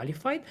them are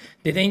qualified.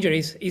 The danger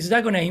is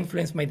that going to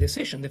influence my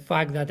decision, the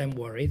fact that I'm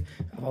worried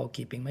about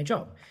keeping my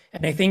job?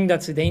 And I think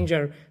that's a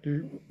danger,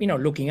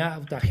 looking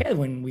out ahead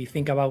when we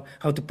think about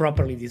how to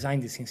properly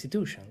design these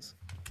institutions.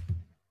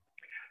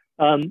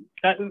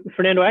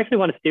 Fernando, I actually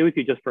want to stay with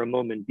you just for a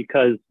moment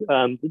because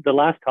the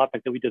last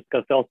topic that we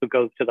discussed also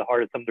goes to the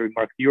heart of some of the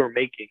remarks you were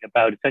making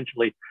about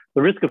essentially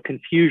the risk of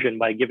confusion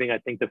by giving, I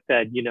think, the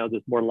Fed,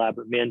 this more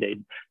elaborate mandate.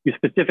 You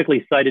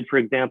specifically cited, for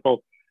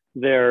example,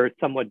 their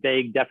somewhat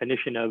vague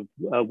definition of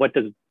what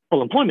does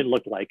full employment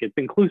look like. It's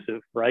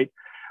inclusive, right?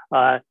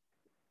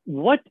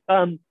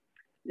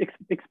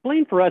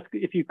 Explain for us,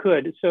 if you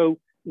could, so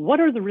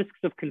what are the risks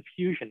of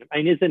confusion? I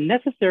mean, is it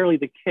necessarily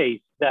the case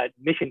that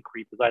mission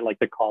creep, as I like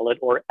to call it,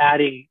 or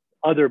adding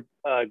other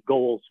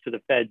goals to the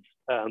Fed's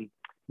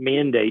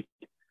mandate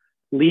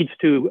leads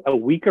to a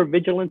weaker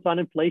vigilance on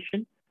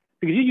inflation?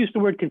 Because you used the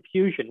word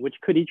confusion, which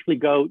could easily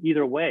go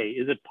either way.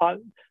 Is it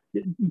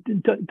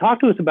talk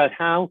to us about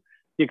how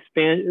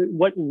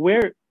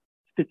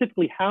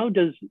specifically, how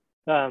does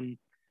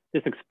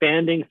this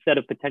expanding set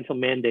of potential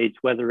mandates,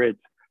 whether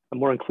it's a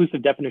more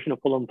inclusive definition of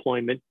full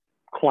employment,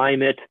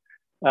 climate,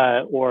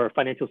 or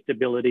financial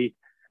stability,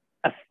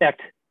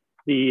 affect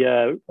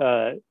the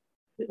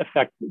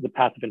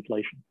path of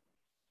inflation?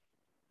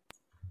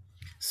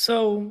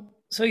 So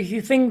if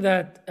you think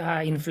that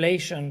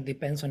inflation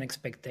depends on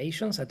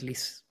expectations, at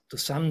least to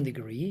some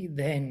degree,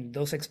 then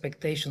those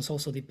expectations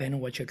also depend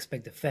on what you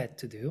expect the Fed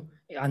to do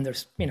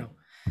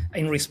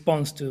in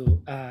response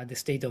to the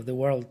state of the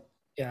world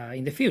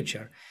in the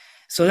future.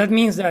 So that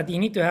means that you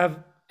need to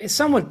have a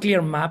somewhat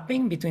clear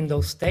mapping between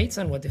those states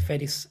and what the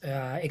Fed is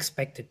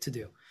expected to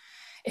do.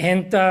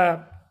 And,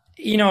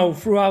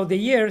 throughout the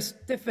years,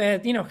 the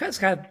Fed, has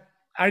had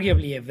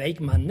arguably a vague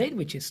mandate,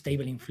 which is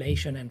stable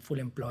inflation and full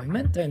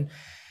employment. And,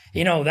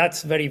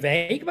 that's very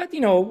vague, but,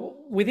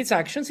 with its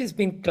actions, it's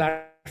been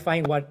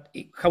clarifying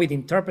how it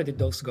interpreted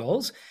those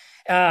goals.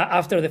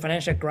 After the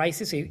financial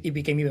crisis, it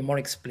became even more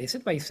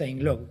explicit by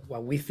saying, look,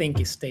 what we think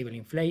is stable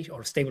inflation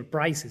or stable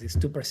prices is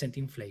 2%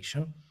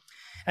 inflation.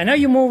 And now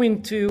you move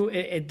into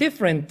a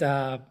different,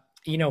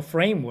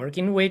 framework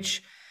in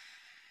which,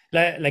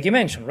 like you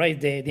mentioned, right,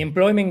 the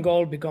employment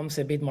goal becomes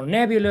a bit more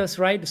nebulous,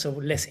 right? So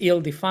less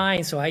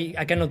ill-defined. So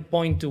I cannot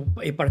point to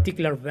a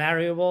particular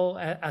variable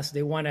as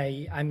the one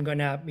I'm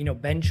gonna,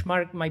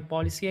 benchmark my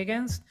policy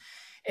against.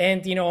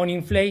 And, on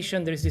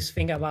inflation, there's this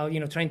thing about,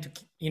 trying to,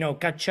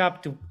 catch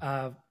up to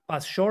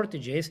past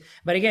shortages.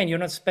 But again, you're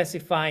not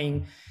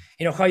specifying,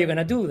 how you're going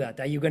to do that.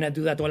 Are you going to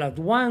do that all at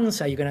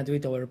once? Are you going to do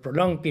it over a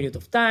prolonged period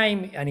of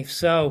time? And if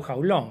so, how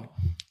long?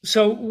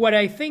 So what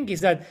I think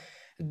is that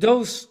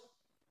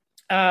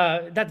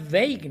that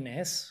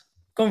vagueness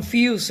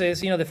confuses,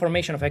 the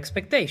formation of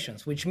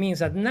expectations, which means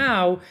that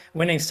now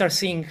when I start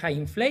seeing high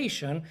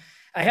inflation,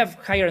 I have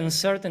higher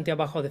uncertainty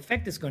about how the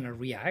Fed is going to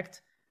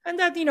react. And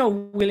that,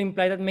 will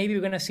imply that maybe we're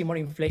going to see more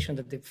inflation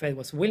that the Fed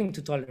was willing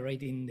to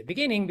tolerate in the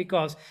beginning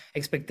because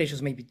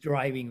expectations may be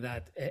driving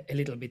that a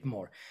little bit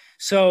more.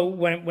 So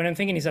when I'm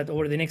thinking is that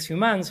over the next few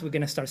months, we're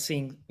going to start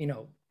seeing,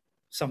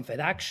 some Fed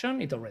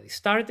action. It already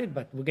started,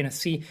 but we're going to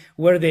see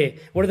where the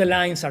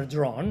lines are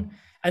drawn.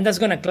 And that's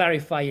going to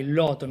clarify a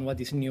lot on what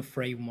this new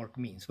framework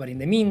means. But in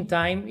the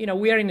meantime,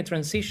 we are in a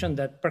transition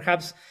that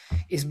perhaps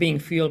is being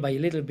fueled by a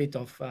little bit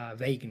of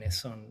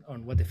vagueness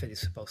on what the Fed is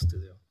supposed to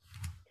do.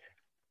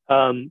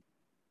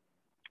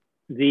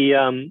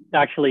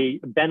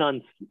 Actually, Ben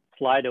on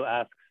Slido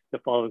asks the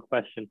following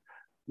question.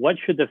 What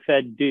should the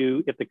Fed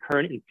do if the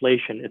current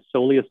inflation is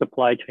solely a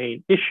supply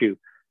chain issue?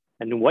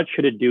 And what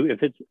should it do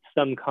if it's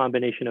some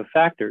combination of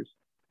factors?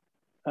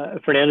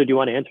 Fernando, do you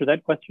want to answer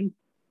that question?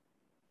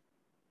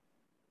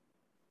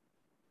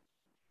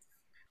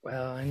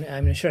 Well,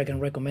 I'm not sure I can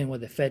recommend what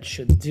the Fed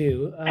should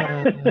do.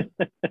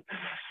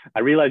 I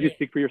realize you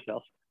speak for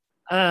yourself.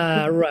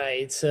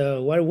 Right.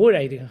 So what would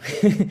I do?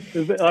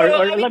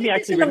 Let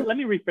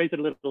me rephrase it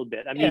a little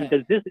bit. I mean,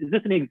 is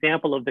this an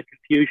example of the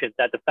confusion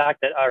that the fact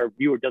that our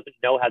viewer doesn't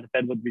know how the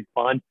Fed would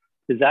respond,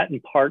 is that in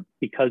part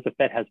because the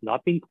Fed has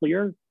not been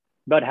clear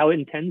about how it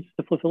intends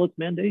to fulfill its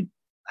mandate?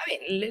 I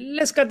mean,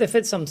 let's cut the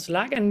Fed some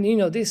slack. And,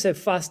 this is a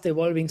fast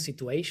evolving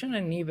situation.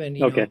 And even,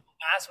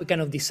 as we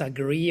kind of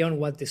disagree on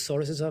what the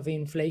sources of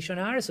inflation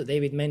are. So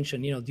David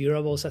mentioned,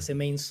 durables as a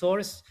main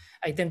source.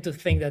 I tend to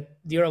think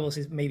that durables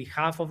is maybe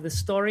half of the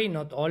story,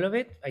 not all of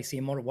it. I see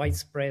a more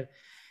widespread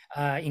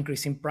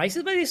increase in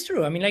prices, but it's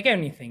true. I mean, like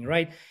anything,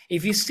 right?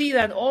 If you see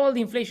that all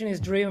the inflation is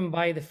driven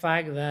by the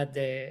fact that,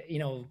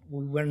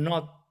 we're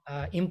not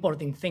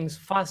importing things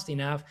fast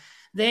enough,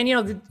 then,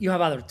 you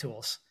have other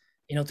tools,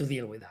 to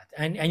deal with that.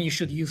 And you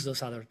should use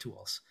those other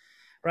tools,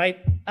 right?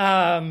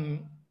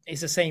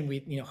 It's the same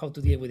with, how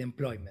to deal with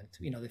employment.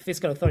 The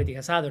fiscal authority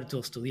has other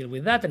tools to deal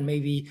with that, and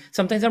maybe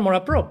sometimes they're more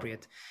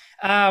appropriate.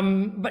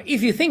 But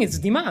if you think it's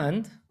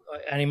demand,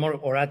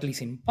 or at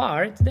least in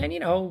part, then,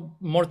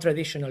 more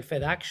traditional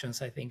Fed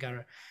actions, I think,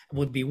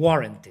 would be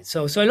warranted.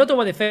 So a lot of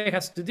what the Fed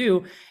has to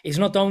do is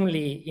not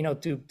only,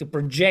 to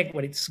project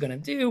what it's going to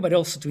do, but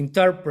also to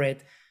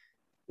interpret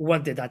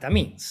what the data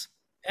means.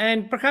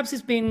 And perhaps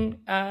it's been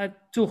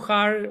too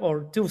hard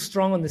or too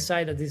strong on the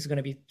side that this is going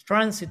to be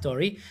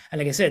transitory. And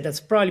like I said,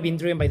 that's probably been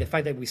driven by the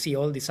fact that we see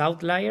all these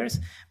outliers.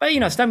 But,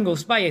 as time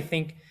goes by, I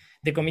think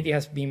the committee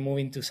has been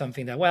moving to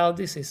something that, well,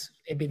 this is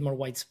a bit more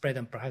widespread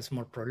and perhaps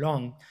more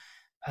prolonged.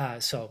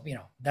 So,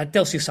 that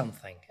tells you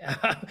something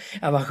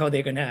about how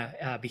they're going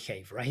to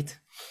behave, right?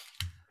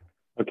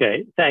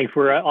 Okay, thanks.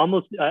 We're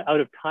almost out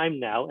of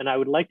time now. And I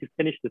would like to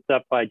finish this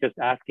up by just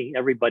asking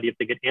everybody if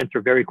they could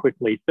answer very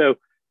quickly. So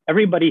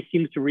everybody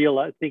seems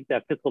to think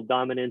that fiscal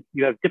dominance,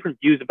 you have different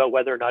views about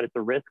whether or not it's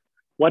a risk.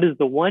 What is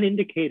the one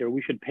indicator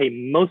we should pay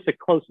most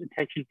close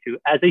attention to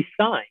as a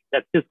sign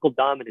that fiscal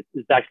dominance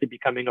is actually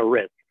becoming a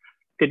risk?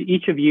 Could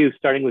each of you,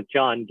 starting with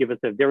John, give us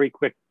a very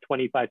quick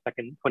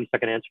 20-second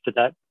answer to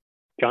that?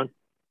 John?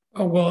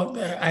 Oh, well,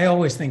 I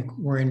always think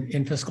we're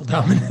in fiscal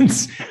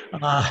dominance.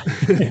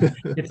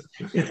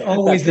 It's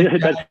always,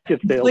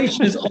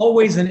 inflation is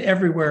always and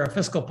everywhere a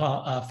fiscal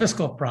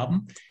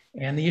problem.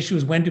 And the issue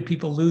is, when do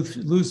people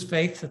lose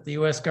faith that the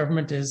U.S.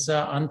 government is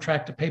on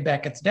track to pay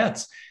back its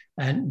debts?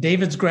 And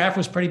David's graph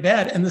was pretty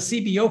bad. And the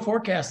CBO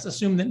forecasts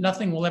assume that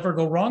nothing will ever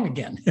go wrong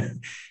again.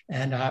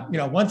 And,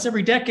 once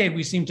every decade,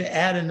 we seem to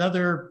add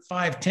another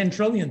 5-10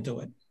 trillion to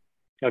it.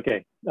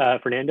 Okay.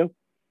 Fernando?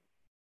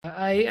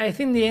 I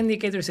think the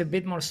indicator is a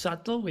bit more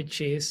subtle,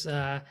 which is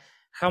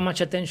how much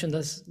attention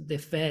does the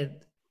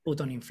Fed put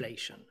on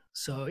inflation?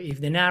 So if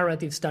the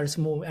narrative starts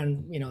moving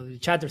and, the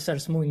chatter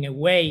starts moving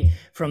away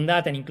from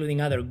that and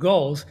including other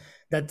goals,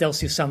 that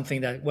tells you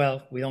something that,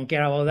 well, we don't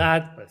care about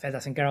that, but the Fed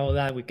doesn't care about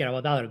that, we care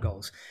about other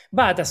goals.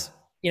 But as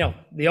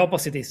the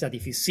opposite is that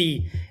if you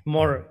see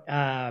more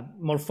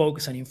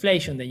focus on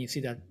inflation, then you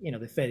see that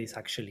the Fed is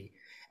actually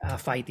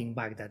fighting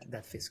back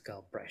that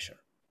fiscal pressure.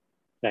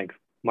 Thanks,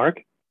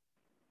 Mark.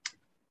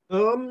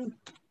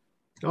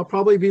 I'll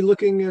probably be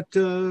looking at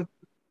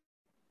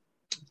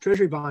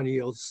Treasury bond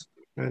yields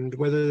and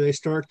whether they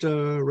start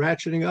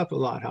ratcheting up a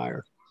lot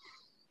higher.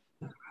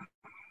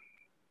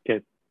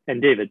 Okay,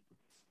 and David.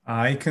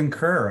 I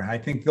concur. I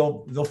think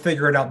they'll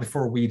figure it out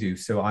before we do.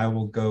 So I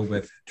will go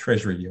with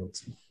Treasury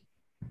yields.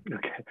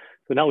 Okay.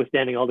 So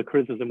notwithstanding all the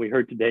criticism we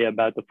heard today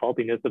about the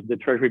faultiness of the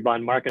Treasury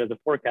bond market as a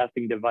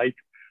forecasting device,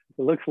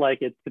 it looks like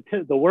it's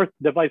the worst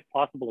device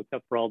possible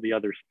except for all the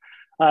others.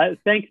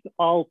 Thanks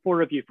all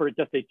four of you for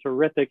just a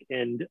terrific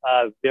and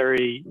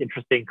very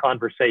interesting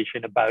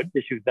conversation about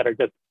issues that are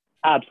just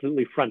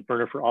absolutely front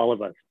burner for all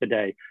of us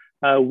today.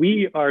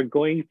 We are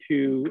going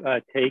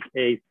to take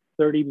a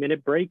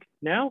 30-minute break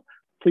now.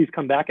 Please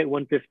come back at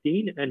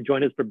 1:15 and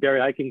join us for Barry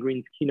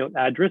Eichengreen's keynote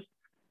address,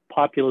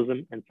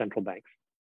 Populism and Central Banks.